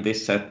back in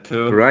this set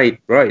too.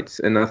 Right.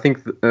 And I think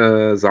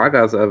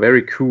sagas are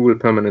very cool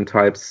permanent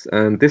types.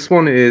 And this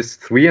one is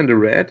 3 and a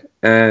red,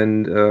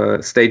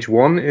 and stage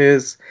 1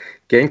 is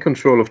gain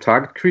control of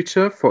target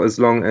creature for as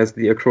long as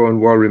the Akroan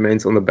War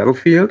remains on the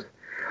battlefield.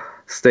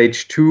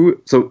 Stage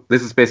 2, so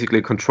this is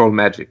basically control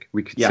magic,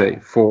 we could say,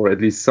 for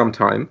at least some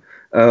time.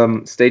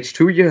 Stage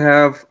 2, you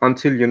have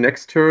until your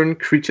next turn,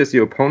 creatures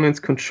your opponents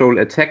control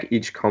attack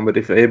each combat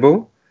if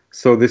able.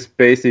 So this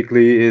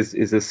basically is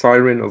a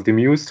Siren of the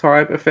Muse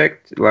type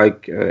effect,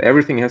 like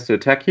everything has to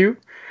attack you.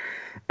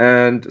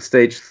 And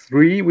stage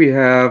 3, we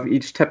have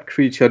each tapped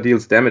creature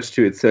deals damage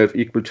to itself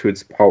equal to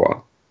its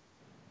power.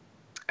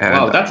 And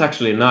wow, that's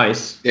actually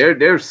nice.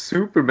 There's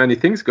super many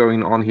things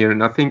going on here,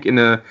 and I think in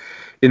a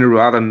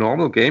rather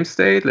normal game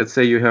state, let's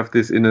say you have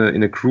this in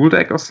a Cruel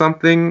deck or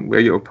something, where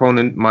your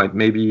opponent might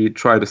maybe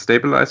try to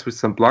stabilize with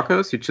some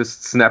blockers, you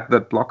just snap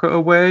that blocker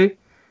away,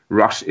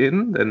 rush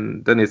in,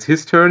 then it's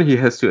his turn. He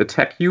has to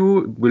attack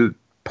you, will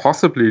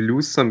possibly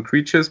lose some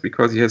creatures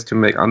because he has to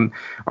make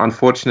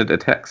unfortunate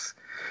attacks.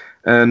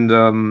 And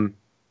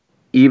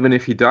even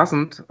if he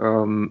doesn't,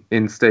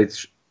 in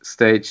stage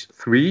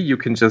 3, you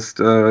can just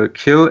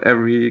kill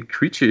every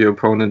creature your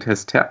opponent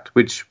has tapped,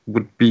 which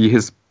would be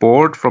his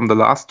board from the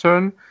last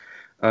turn,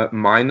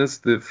 minus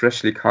the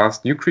freshly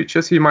cast new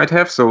creatures he might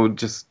have, so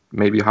just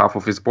maybe half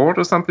of his board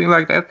or something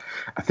like that.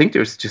 I think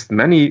there's just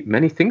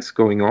many things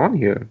going on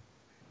here.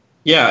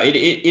 Yeah, it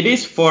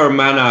is 4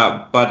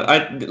 mana, but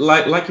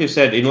like you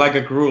said, in like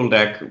a Gruul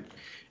deck,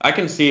 I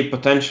can see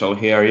potential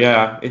here.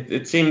 Yeah,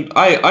 it seemed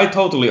I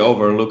totally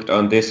overlooked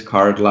on this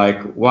card.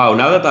 Like, wow,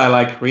 now that I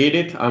like read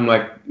it, I'm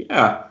like,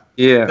 yeah,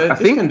 I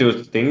think can do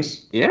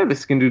things. Yeah,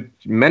 this can do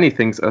many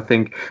things, I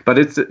think. But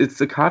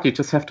it's a card you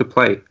just have to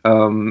play.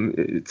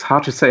 It's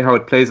hard to say how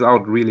it plays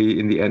out really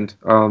in the end.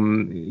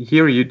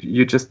 Here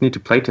you just need to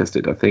play test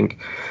it, I think.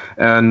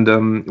 And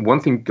one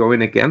thing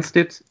going against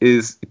it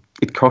is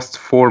it costs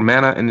 4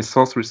 mana and is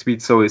sorcery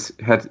speed, so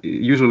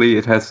usually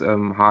it has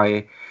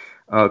high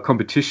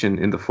competition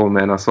in the 4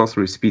 mana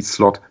sorcery speed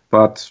slot.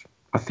 But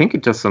I think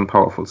it does some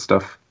powerful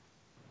stuff.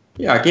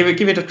 Yeah, give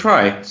it a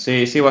try.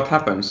 See what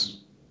happens.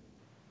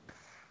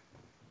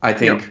 I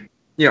think.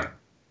 Yeah.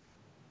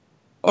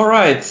 All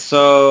right.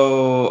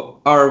 So,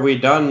 are we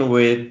done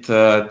with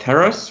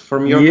Terras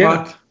from your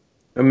part?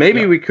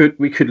 Maybe we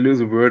could lose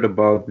a word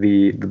about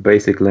the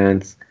basic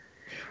lands.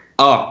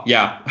 Oh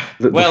yeah.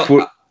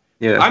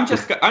 I'm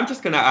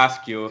just gonna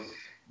ask you.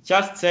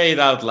 Just say it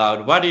out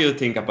loud. What do you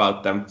think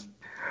about them?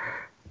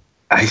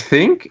 I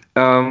think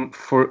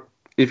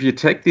if you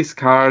take these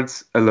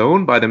cards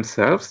alone by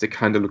themselves, they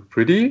kind of look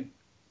pretty,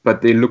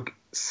 but they look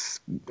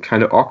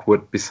kind of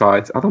awkward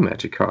besides other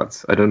Magic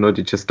cards. I don't know,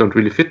 they just don't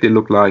really fit. They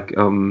look like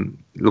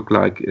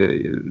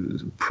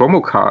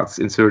promo cards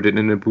inserted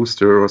in a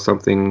booster or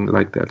something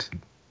like that.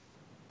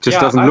 Just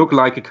doesn't look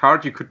like a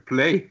card you could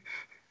play.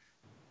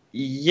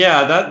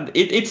 Yeah,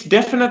 it's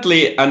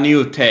definitely a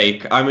new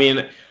take. I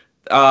mean,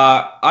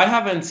 I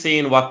haven't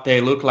seen what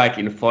they look like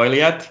in foil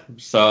yet,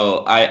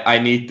 so I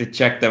need to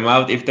check them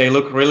out. If they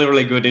look really,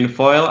 really good in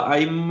foil,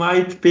 I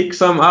might pick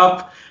some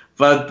up,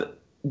 but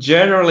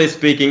generally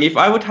speaking, if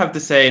I would have to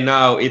say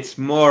now, it's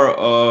more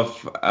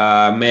of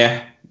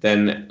meh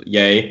than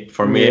yay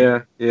for me.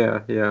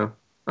 Yeah.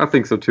 I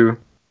think so too.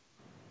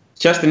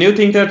 Just a new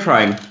thing they're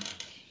trying.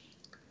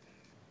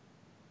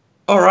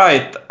 All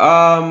right.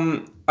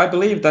 I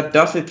believe that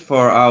does it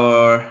for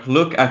our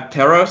look at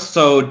Terras.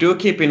 So do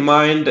keep in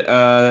mind,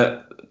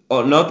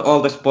 not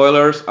all the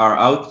spoilers are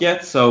out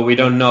yet, so we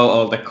don't know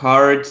all the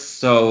cards.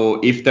 So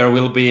if there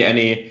will be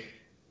any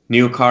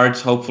new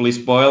cards hopefully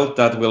spoiled,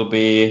 that will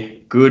be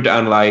good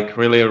and like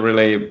really,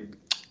 really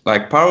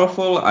like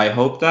powerful. I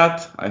hope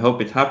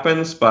it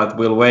happens, but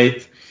we'll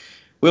wait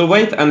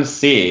and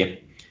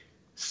see.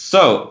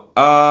 So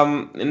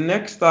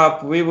next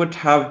up we would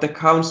have the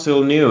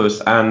council news,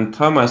 and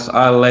Thomas,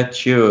 I'll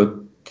let you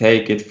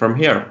take it from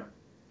here.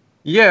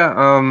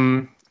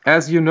 Yeah,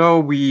 as you know,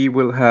 we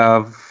will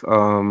have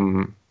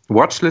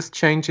watchlist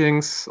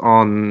changings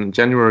on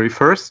January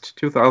 1st,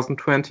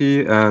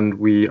 2020, and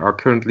we are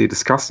currently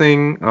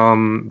discussing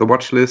the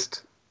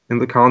watchlist in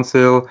the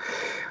council.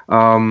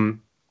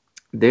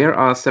 There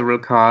are several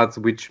cards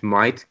which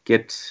might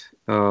get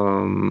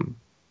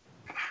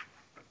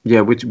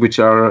Yeah, which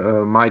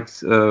are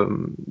might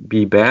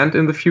be banned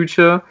in the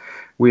future.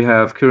 We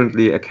have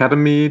currently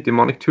Academy,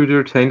 Demonic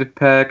Tutor, Tainted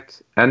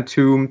Pact,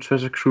 Entomb,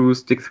 Treasure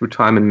Cruise, Dig Through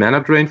Time, and Mana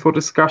Drain for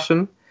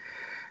discussion.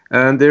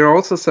 And there are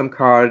also some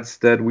cards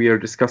that we are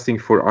discussing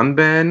for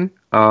unban.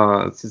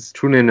 This is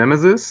True Name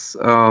Nemesis,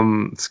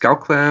 Skull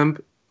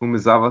Clamp,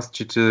 Umezawa's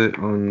Jitte,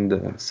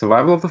 and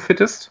Survival of the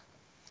Fittest.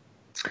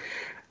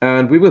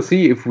 And we will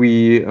see if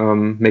we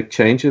make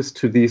changes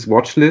to these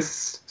watch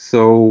lists.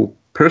 So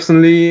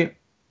personally,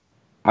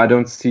 I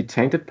don't see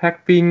Tainted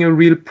Pact being a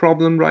real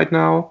problem right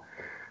now.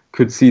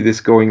 Could see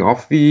this going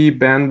off the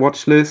ban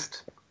watch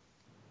list.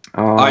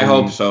 I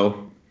hope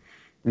so.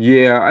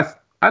 Yeah,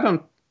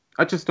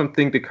 I just don't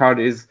think the card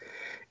is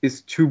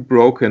too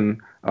broken.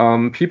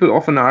 People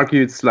often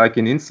argue it's like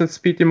an instant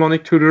speed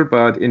Demonic Tutor,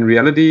 but in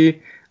reality,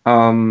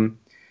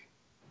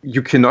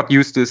 you cannot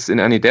use this in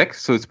any deck.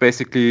 So it's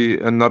basically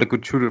not a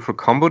good tutor for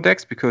combo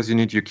decks because you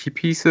need your key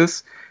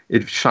pieces.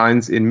 It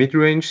shines in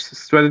mid-range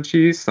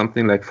strategies,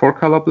 something like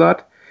 4-color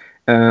blood.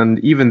 And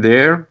even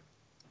there,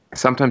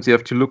 sometimes you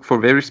have to look for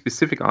very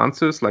specific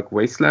answers like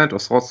Wasteland or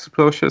Swords to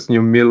Plowshares, and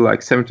you mill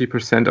like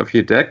 70% of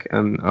your deck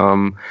and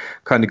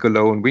kind of go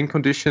low in win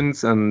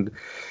conditions. And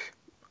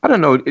I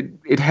don't know,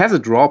 it has a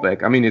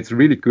drawback. I mean, it's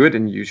really good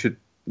and you should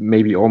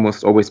maybe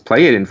almost always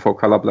play it in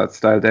 4-color blood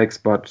style decks,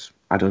 but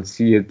I don't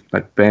see it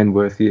like ban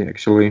worthy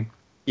actually.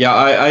 Yeah,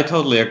 I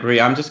totally agree.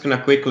 I'm just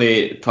gonna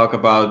quickly talk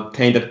about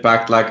Tainted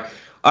Pact. Like,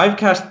 I've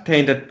cast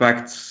Tainted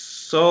Pact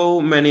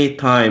so many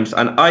times,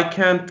 and I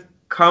can't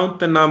count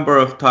the number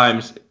of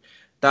times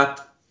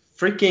that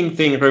freaking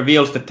thing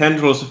reveals the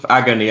tendrils of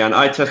agony, and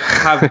I just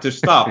have to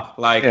stop.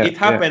 Like, it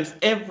happens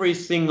every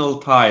single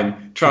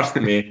time. Trust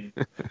me.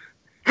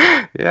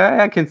 Yeah,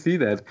 I can see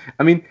that.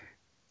 I mean,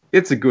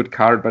 it's a good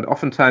card, but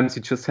oftentimes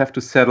you just have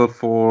to settle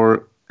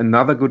for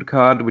another good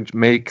card, which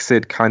makes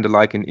it kind of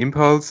like an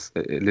Impulse,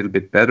 a little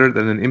bit better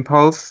than an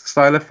Impulse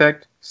style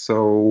effect.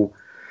 So,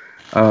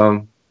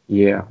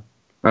 yeah.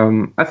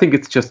 I think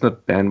it's just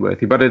not ban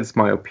worthy, but it's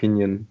my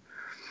opinion.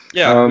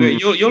 Yeah,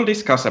 you'll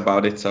discuss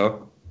about it,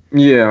 so.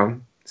 Yeah.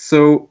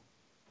 So,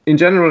 in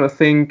general, I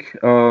think,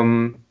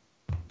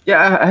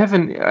 yeah, I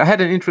had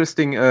an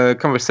interesting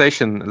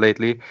conversation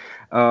lately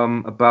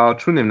about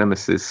True Name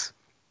Nemesis.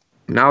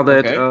 Now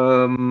that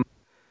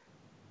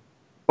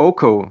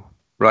Oko,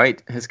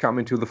 right, has come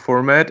into the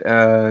format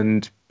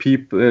and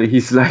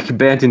he's like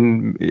banned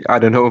in, I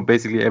don't know,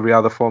 basically every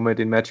other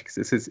format in Magic's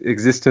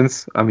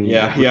existence. I mean,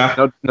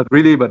 not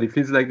really, but it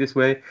feels like this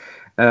way.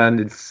 And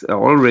it's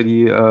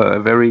already a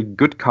very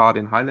good card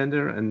in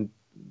Highlander, and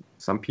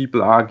some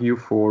people argue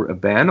for a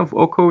ban of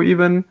Oko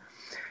even.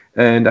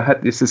 And I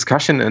had this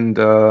discussion, and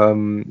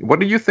what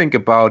do you think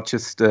about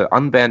just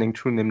unbanning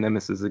True Name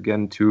Nemesis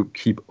again to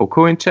keep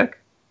Oko in check?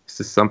 Is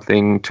this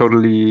something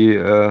totally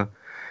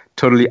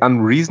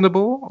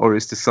unreasonable, or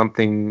is this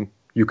something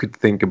you could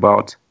think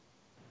about?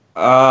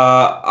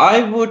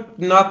 I would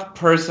not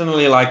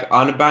personally like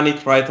unban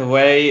it right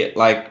away,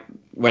 like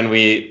when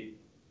we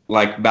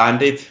like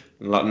banned it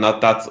not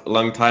that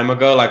long time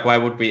ago. Like, why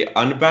would we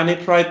unban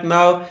it right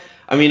now?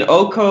 I mean,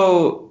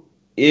 Oko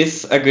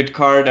is a good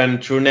card, and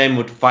True Name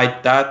would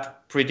fight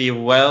that pretty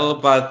well,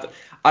 but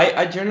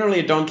I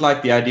generally don't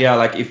like the idea,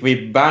 like, if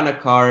we ban a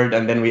card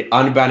and then we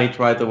unban it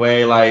right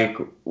away, like,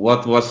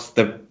 what was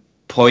the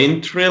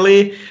point,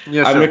 really?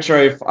 Yeah, I'm not sure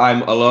if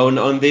I'm alone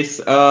on this,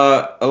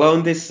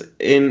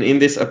 in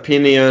this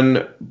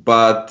opinion,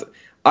 but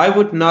I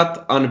would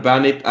not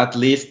unban it, at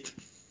least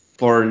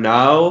for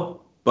now,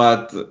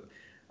 but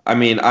I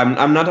mean,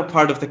 I'm not a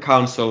part of the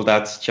council.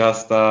 That's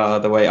just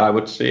the way I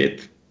would see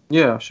it.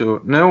 Yeah,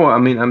 sure. No, I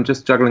mean, I'm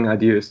just juggling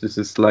ideas. This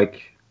is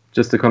like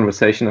just a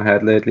conversation I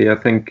had lately. I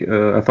think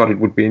I thought it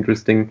would be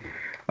interesting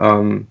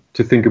to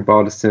think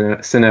about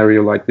a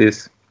scenario like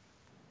this.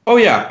 Oh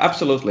yeah,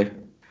 absolutely.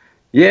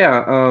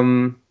 Yeah.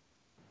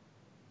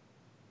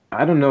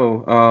 I don't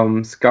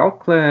know. Skull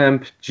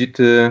Clamp,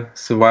 Jitte,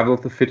 Survival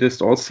of the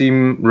Fittest all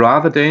seem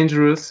rather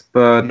dangerous,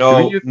 but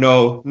no.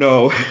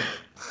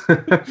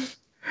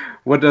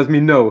 What does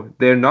mean no?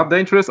 They're not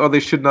dangerous, or they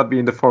should not be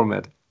in the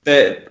format?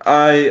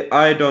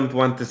 I don't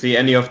want to see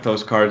any of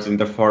those cards in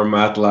the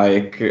format.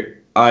 Like,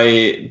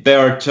 they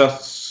are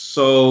just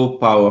so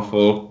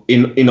powerful.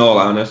 In all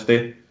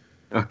honesty.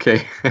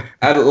 Okay.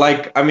 And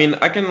like, I mean,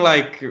 I can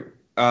like.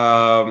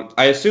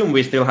 I assume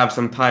we still have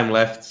some time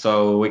left,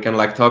 so we can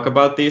like talk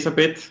about these a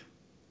bit.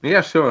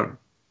 Yeah, sure.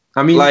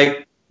 I mean,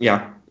 like,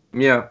 yeah.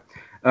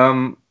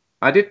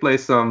 I did play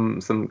some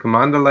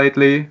Commander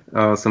lately,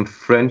 some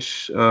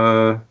French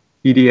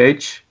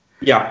EDH.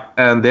 Yeah.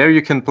 And there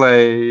you can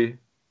play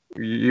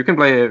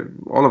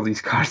all of these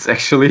cards.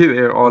 Actually,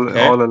 they're all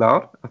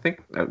allowed. I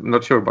think I'm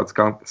not sure about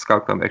Skull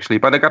Clamp actually,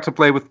 but I got to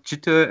play with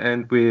Jitte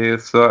and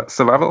with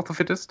Survival of the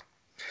Fittest.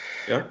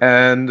 Yeah.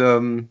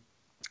 And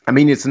I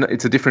mean, it's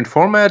a different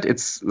format.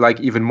 It's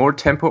like even more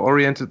tempo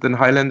oriented than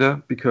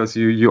Highlander, because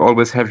you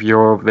always have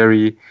your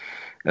very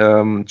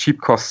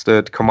cheap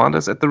costed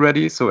commanders at the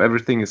ready, so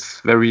everything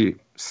is very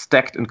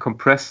stacked and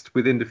compressed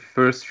within the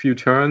first few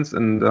turns.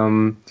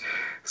 And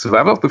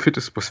Survival of the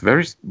Fittest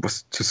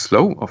was too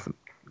slow often.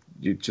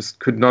 You just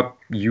could not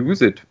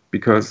use it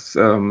because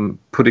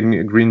putting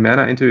a green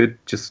mana into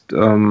it just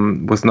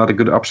was not a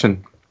good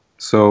option.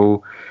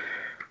 So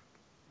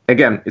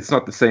again, it's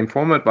not the same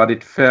format, but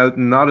it felt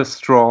not as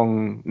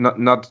strong,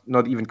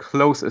 not even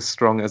close as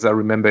strong as I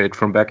remember it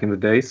from back in the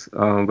days,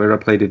 where I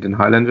played it in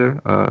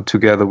Highlander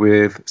together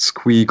with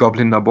Squee,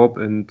 Goblin Nabob,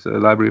 and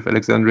Library of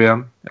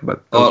Alexandria.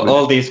 But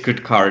all these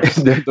good cards.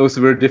 Those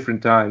were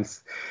different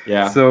times.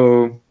 Yeah.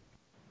 So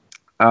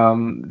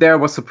there I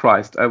was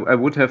surprised. I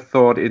would have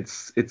thought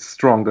it's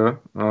stronger,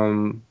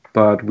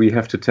 but we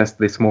have to test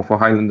this more for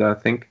Highlander, I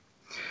think.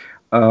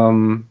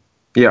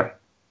 Yeah.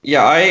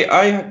 Yeah,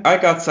 I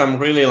got some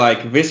really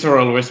like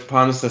visceral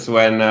responses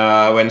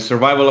when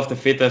Survival of the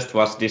Fittest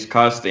was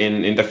discussed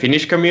in the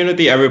Finnish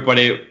community.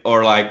 Everybody,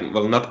 or like,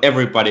 well, not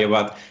everybody,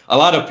 but a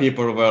lot of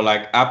people were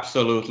like,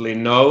 absolutely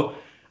no.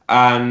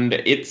 And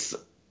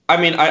I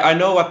mean, I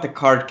know what the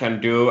card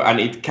can do, and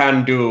it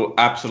can do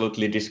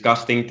absolutely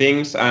disgusting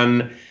things.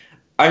 And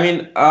I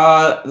mean,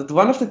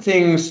 one of the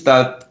things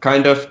that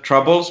kind of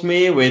troubles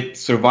me with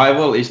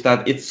Survival is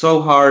that it's so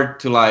hard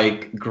to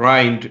like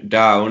grind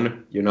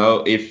down. You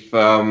know, if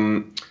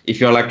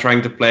you're like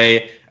trying to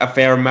play a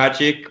fair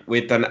Magic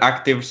with an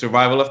active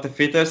Survival of the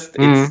Fittest,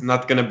 it's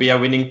not gonna be a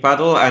winning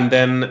battle. And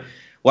then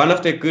one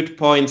of the good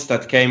points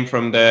that came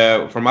from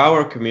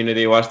our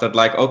community was that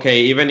like, okay,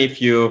 even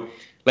if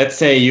let's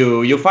say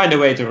you find a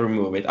way to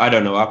remove it, I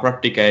don't know,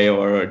 Abrupt Decay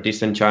or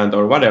Disenchant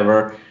or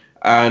whatever.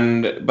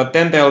 But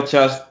then they'll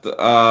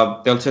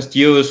just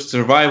use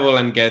Survival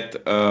and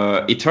get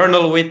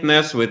Eternal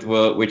Witness, which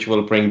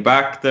will bring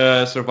back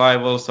the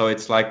Survival. So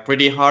it's like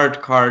pretty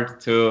hard card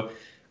to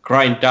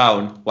grind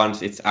down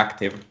once it's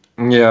active.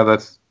 Yeah,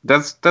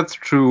 that's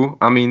true.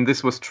 I mean,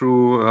 this was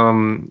true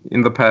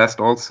in the past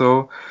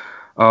also.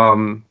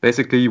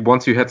 Basically,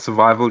 once you had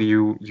Survival,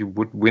 you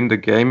would win the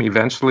game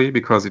eventually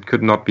because it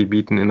could not be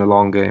beaten in a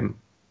long game.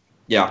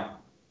 Yeah.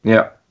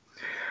 Yeah.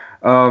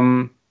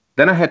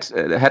 Then I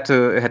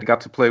had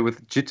got to play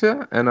with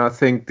Jitte, and I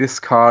think this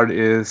card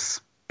is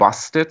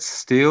busted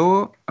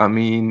still. I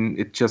mean,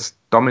 it just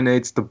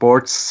dominates the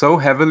board so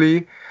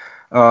heavily.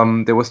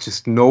 There was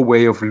just no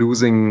way of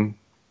losing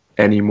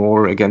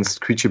anymore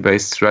against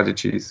creature-based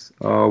strategies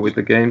within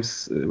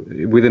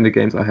the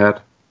games I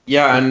had.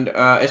 Yeah, and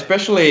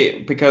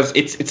especially because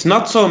it's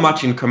not so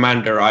much in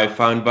Commander, I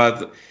found,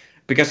 but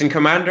because in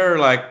Commander,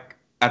 like,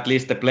 at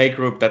least the play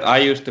group that I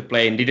used to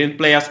play in didn't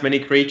play as many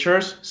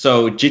creatures,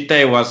 so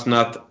Jitte was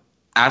not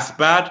as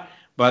bad.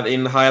 But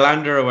in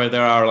Highlander, where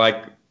there are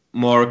like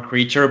more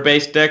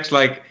creature-based decks,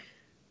 like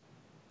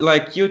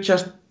you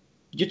just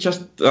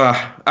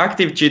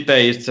active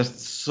Jitte is just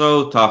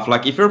so tough.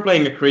 Like if you're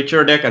playing a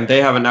creature deck and they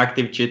have an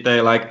active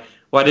Jitte, like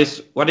what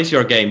is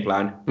your game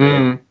plan?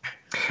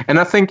 And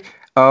I think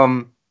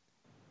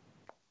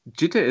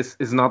Jitte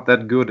is not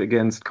that good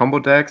against combo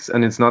decks,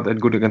 and it's not that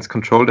good against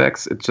control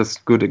decks. It's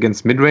just good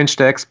against mid-range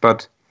decks,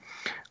 but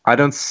I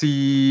don't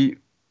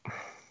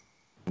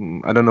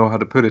know how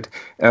to put it.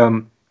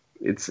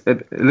 It's a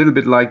little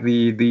bit like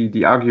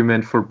the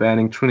argument for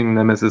banning Tuning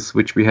Nemesis,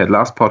 which we had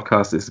last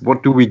podcast, is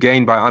what do we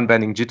gain by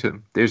unbanning Jitte?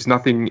 There's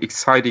nothing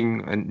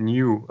exciting and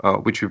new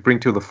which we bring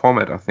to the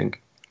format, I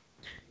think.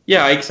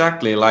 Yeah,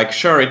 exactly. Like,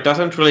 sure, it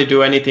doesn't really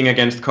do anything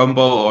against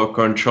combo or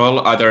control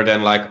other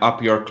than like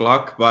up your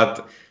clock,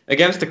 but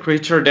against the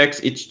creature decks,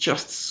 it's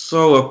just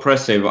so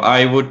oppressive.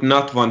 I would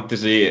not want to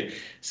see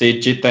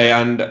Jitte.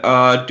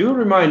 And do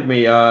remind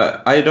me,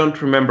 I don't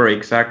remember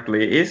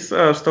exactly. Is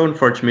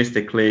Stoneforge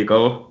Mystic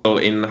legal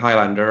in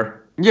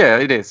Highlander? Yeah,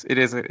 it is. It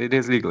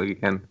is legal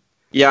again.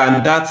 Yeah,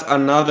 and that's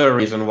another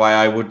reason why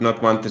I would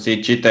not want to see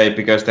Jitte,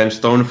 because then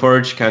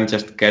Stoneforge can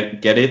just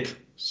get it.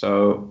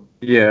 So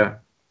yeah.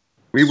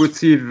 We would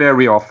see it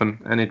very often,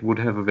 and it would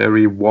have a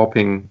very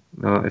warping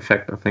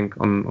effect, I think,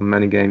 on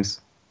many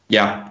games.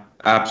 Yeah,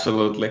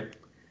 absolutely.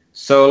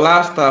 So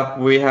last up,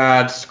 we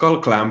had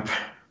Skullclamp.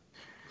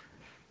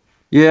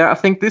 Yeah, I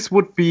think this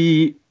would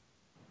be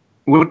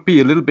a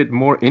little bit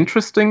more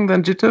interesting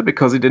than Jitte,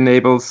 because it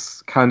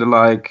enables kind of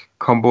like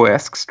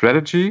combo-esque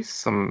strategies,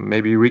 some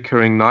maybe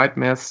recurring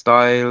nightmare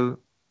style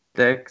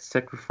deck,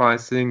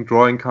 sacrificing,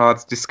 drawing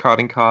cards,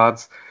 discarding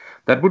cards.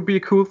 That would be a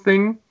cool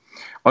thing.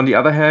 On the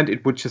other hand,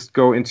 it would just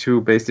go into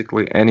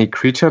basically any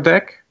creature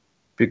deck,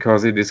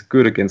 because it is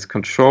good against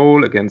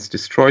control, against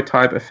destroy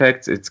type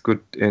effects. It's good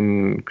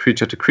in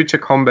creature-to-creature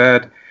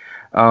combat.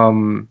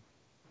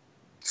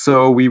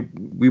 So we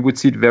would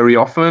see it very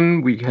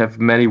often. We have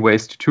many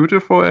ways to tutor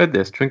for it.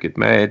 There's Trinket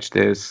Mage,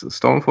 there's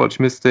Stoneforge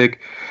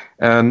Mystic,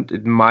 and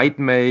it might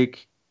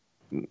make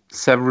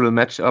several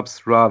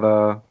matchups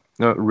rather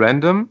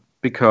random,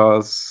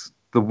 because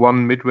the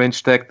one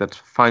mid-range deck that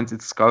finds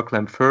its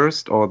Skullclamp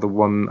first, or the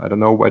one, I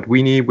don't know, White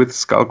Weenie with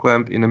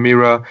Skullclamp in a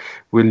mirror,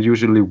 will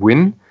usually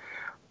win.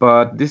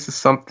 But this is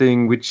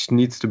something which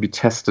needs to be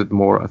tested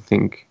more, I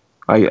think.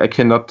 I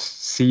cannot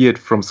see it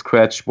from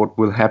scratch what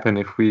will happen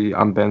if we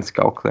unban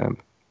Skullclamp.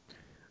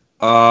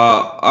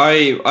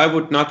 I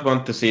would not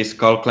want to see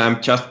Skull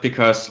Clamp just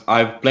because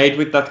I've played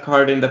with that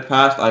card in the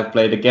past. I've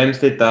played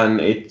against it, and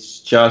it's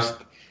just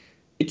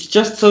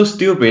so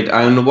stupid.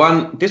 And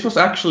this was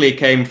actually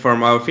came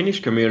from our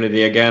Finnish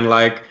community again.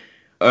 Like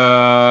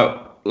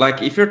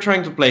if you're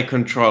trying to play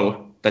Control,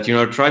 that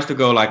tries to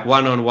go like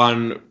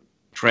one-on-one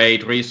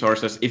trade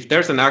resources. If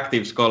there's an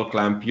active Skull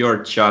Clamp,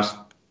 you're just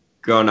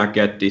gonna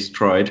get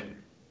destroyed.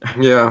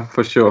 Yeah,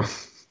 for sure.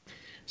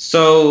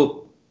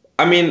 So,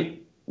 I mean,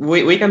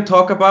 we can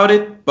talk about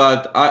it,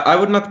 but I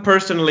would not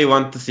personally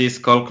want to see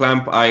Skull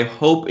Clamp. I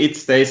hope it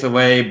stays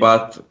away,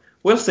 but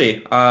we'll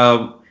see.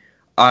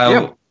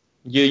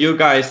 You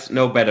guys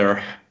know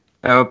better.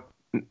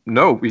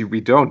 No, we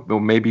don't. Or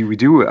maybe we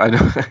do. I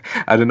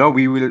don't know.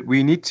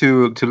 We need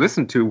to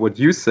listen to what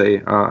you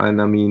say.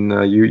 And I mean,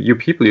 you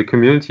people, your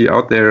community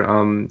out there,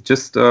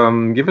 just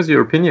give us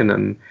your opinion,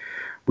 and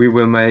we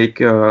will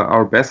make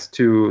our best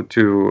to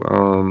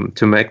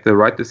make the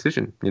right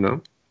decision.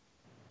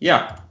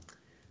 Yeah,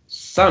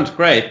 sounds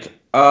great.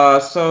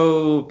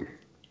 So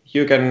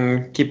you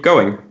can keep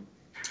going.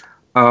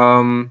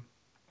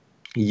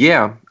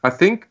 Yeah, I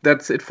think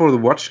that's it for the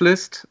watch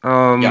list.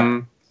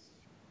 Yeah.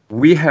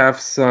 We have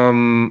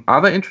some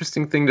other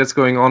interesting thing that's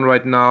going on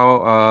right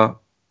now.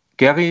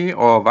 Gary,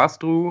 or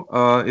Vastru,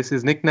 is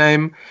his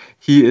nickname.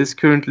 He is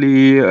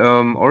currently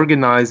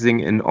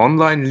organizing an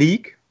online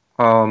league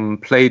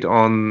played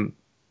on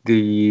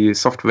the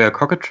software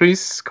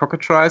Cockatrice.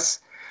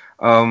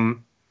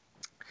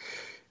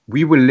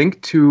 We will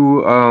link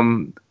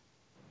to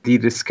the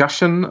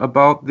discussion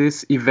about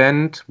this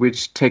event,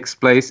 which takes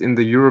place in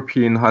the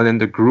European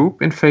Highlander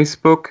group in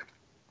Facebook.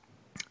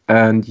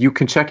 And you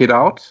can check it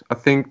out. I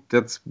think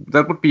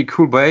that would be a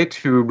cool way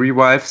to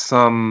revive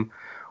some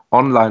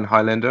online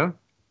Highlander.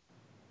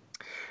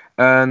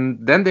 And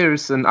then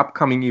there's an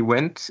upcoming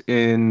event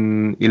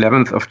in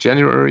 11th of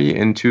January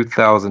in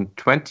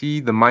 2020,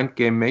 the Mind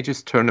Game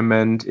Mages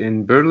Tournament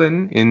in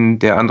Berlin in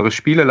Der andere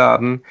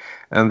Spieleladen.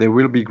 And there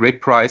will be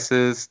great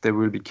prizes, there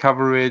will be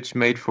coverage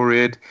made for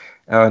it,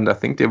 and I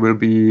think there will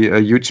be a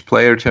huge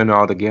player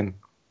turnout again.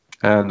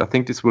 And I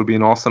think this will be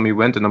an awesome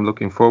event, and I'm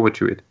looking forward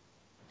to it.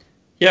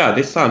 Yeah,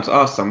 this sounds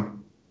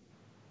awesome.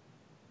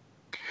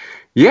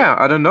 Yeah,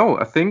 I don't know.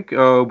 I think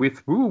we're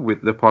through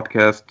with the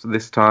podcast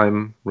this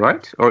time,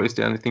 right? Or is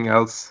there anything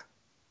else?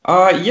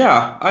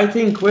 Yeah, I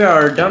think we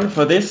are done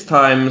for this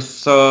time.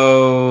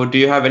 So, do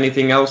you have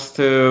anything else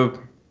to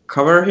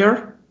cover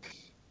here?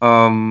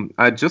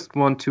 I just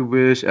want to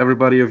wish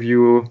everybody of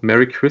you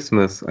Merry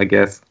Christmas, I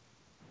guess.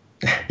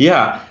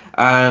 Yeah,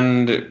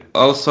 and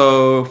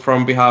also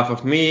from behalf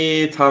of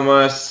me,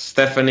 Thomas,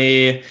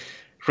 Stephanie,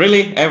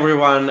 really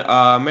everyone,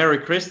 Merry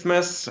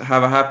Christmas,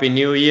 have a Happy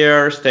New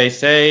Year, stay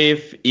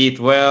safe,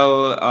 eat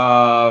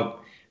well,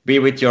 be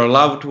with your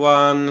loved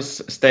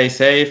ones, stay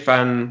safe,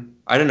 and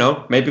I don't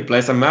know, maybe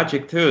play some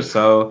Magic too.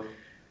 So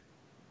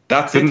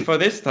that's it for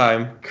this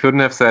time.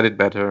 Couldn't have said it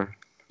better.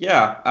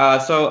 Yeah,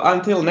 so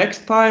until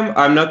next time,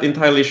 I'm not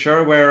entirely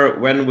sure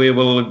when we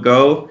will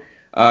go.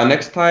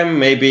 Next time,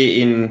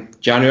 maybe in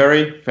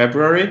January,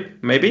 February,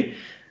 maybe.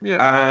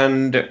 Yeah.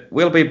 And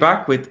we'll be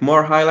back with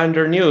more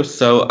Highlander news.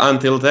 So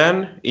until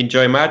then,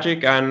 enjoy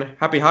Magic and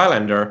happy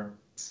Highlander.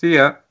 See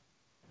ya.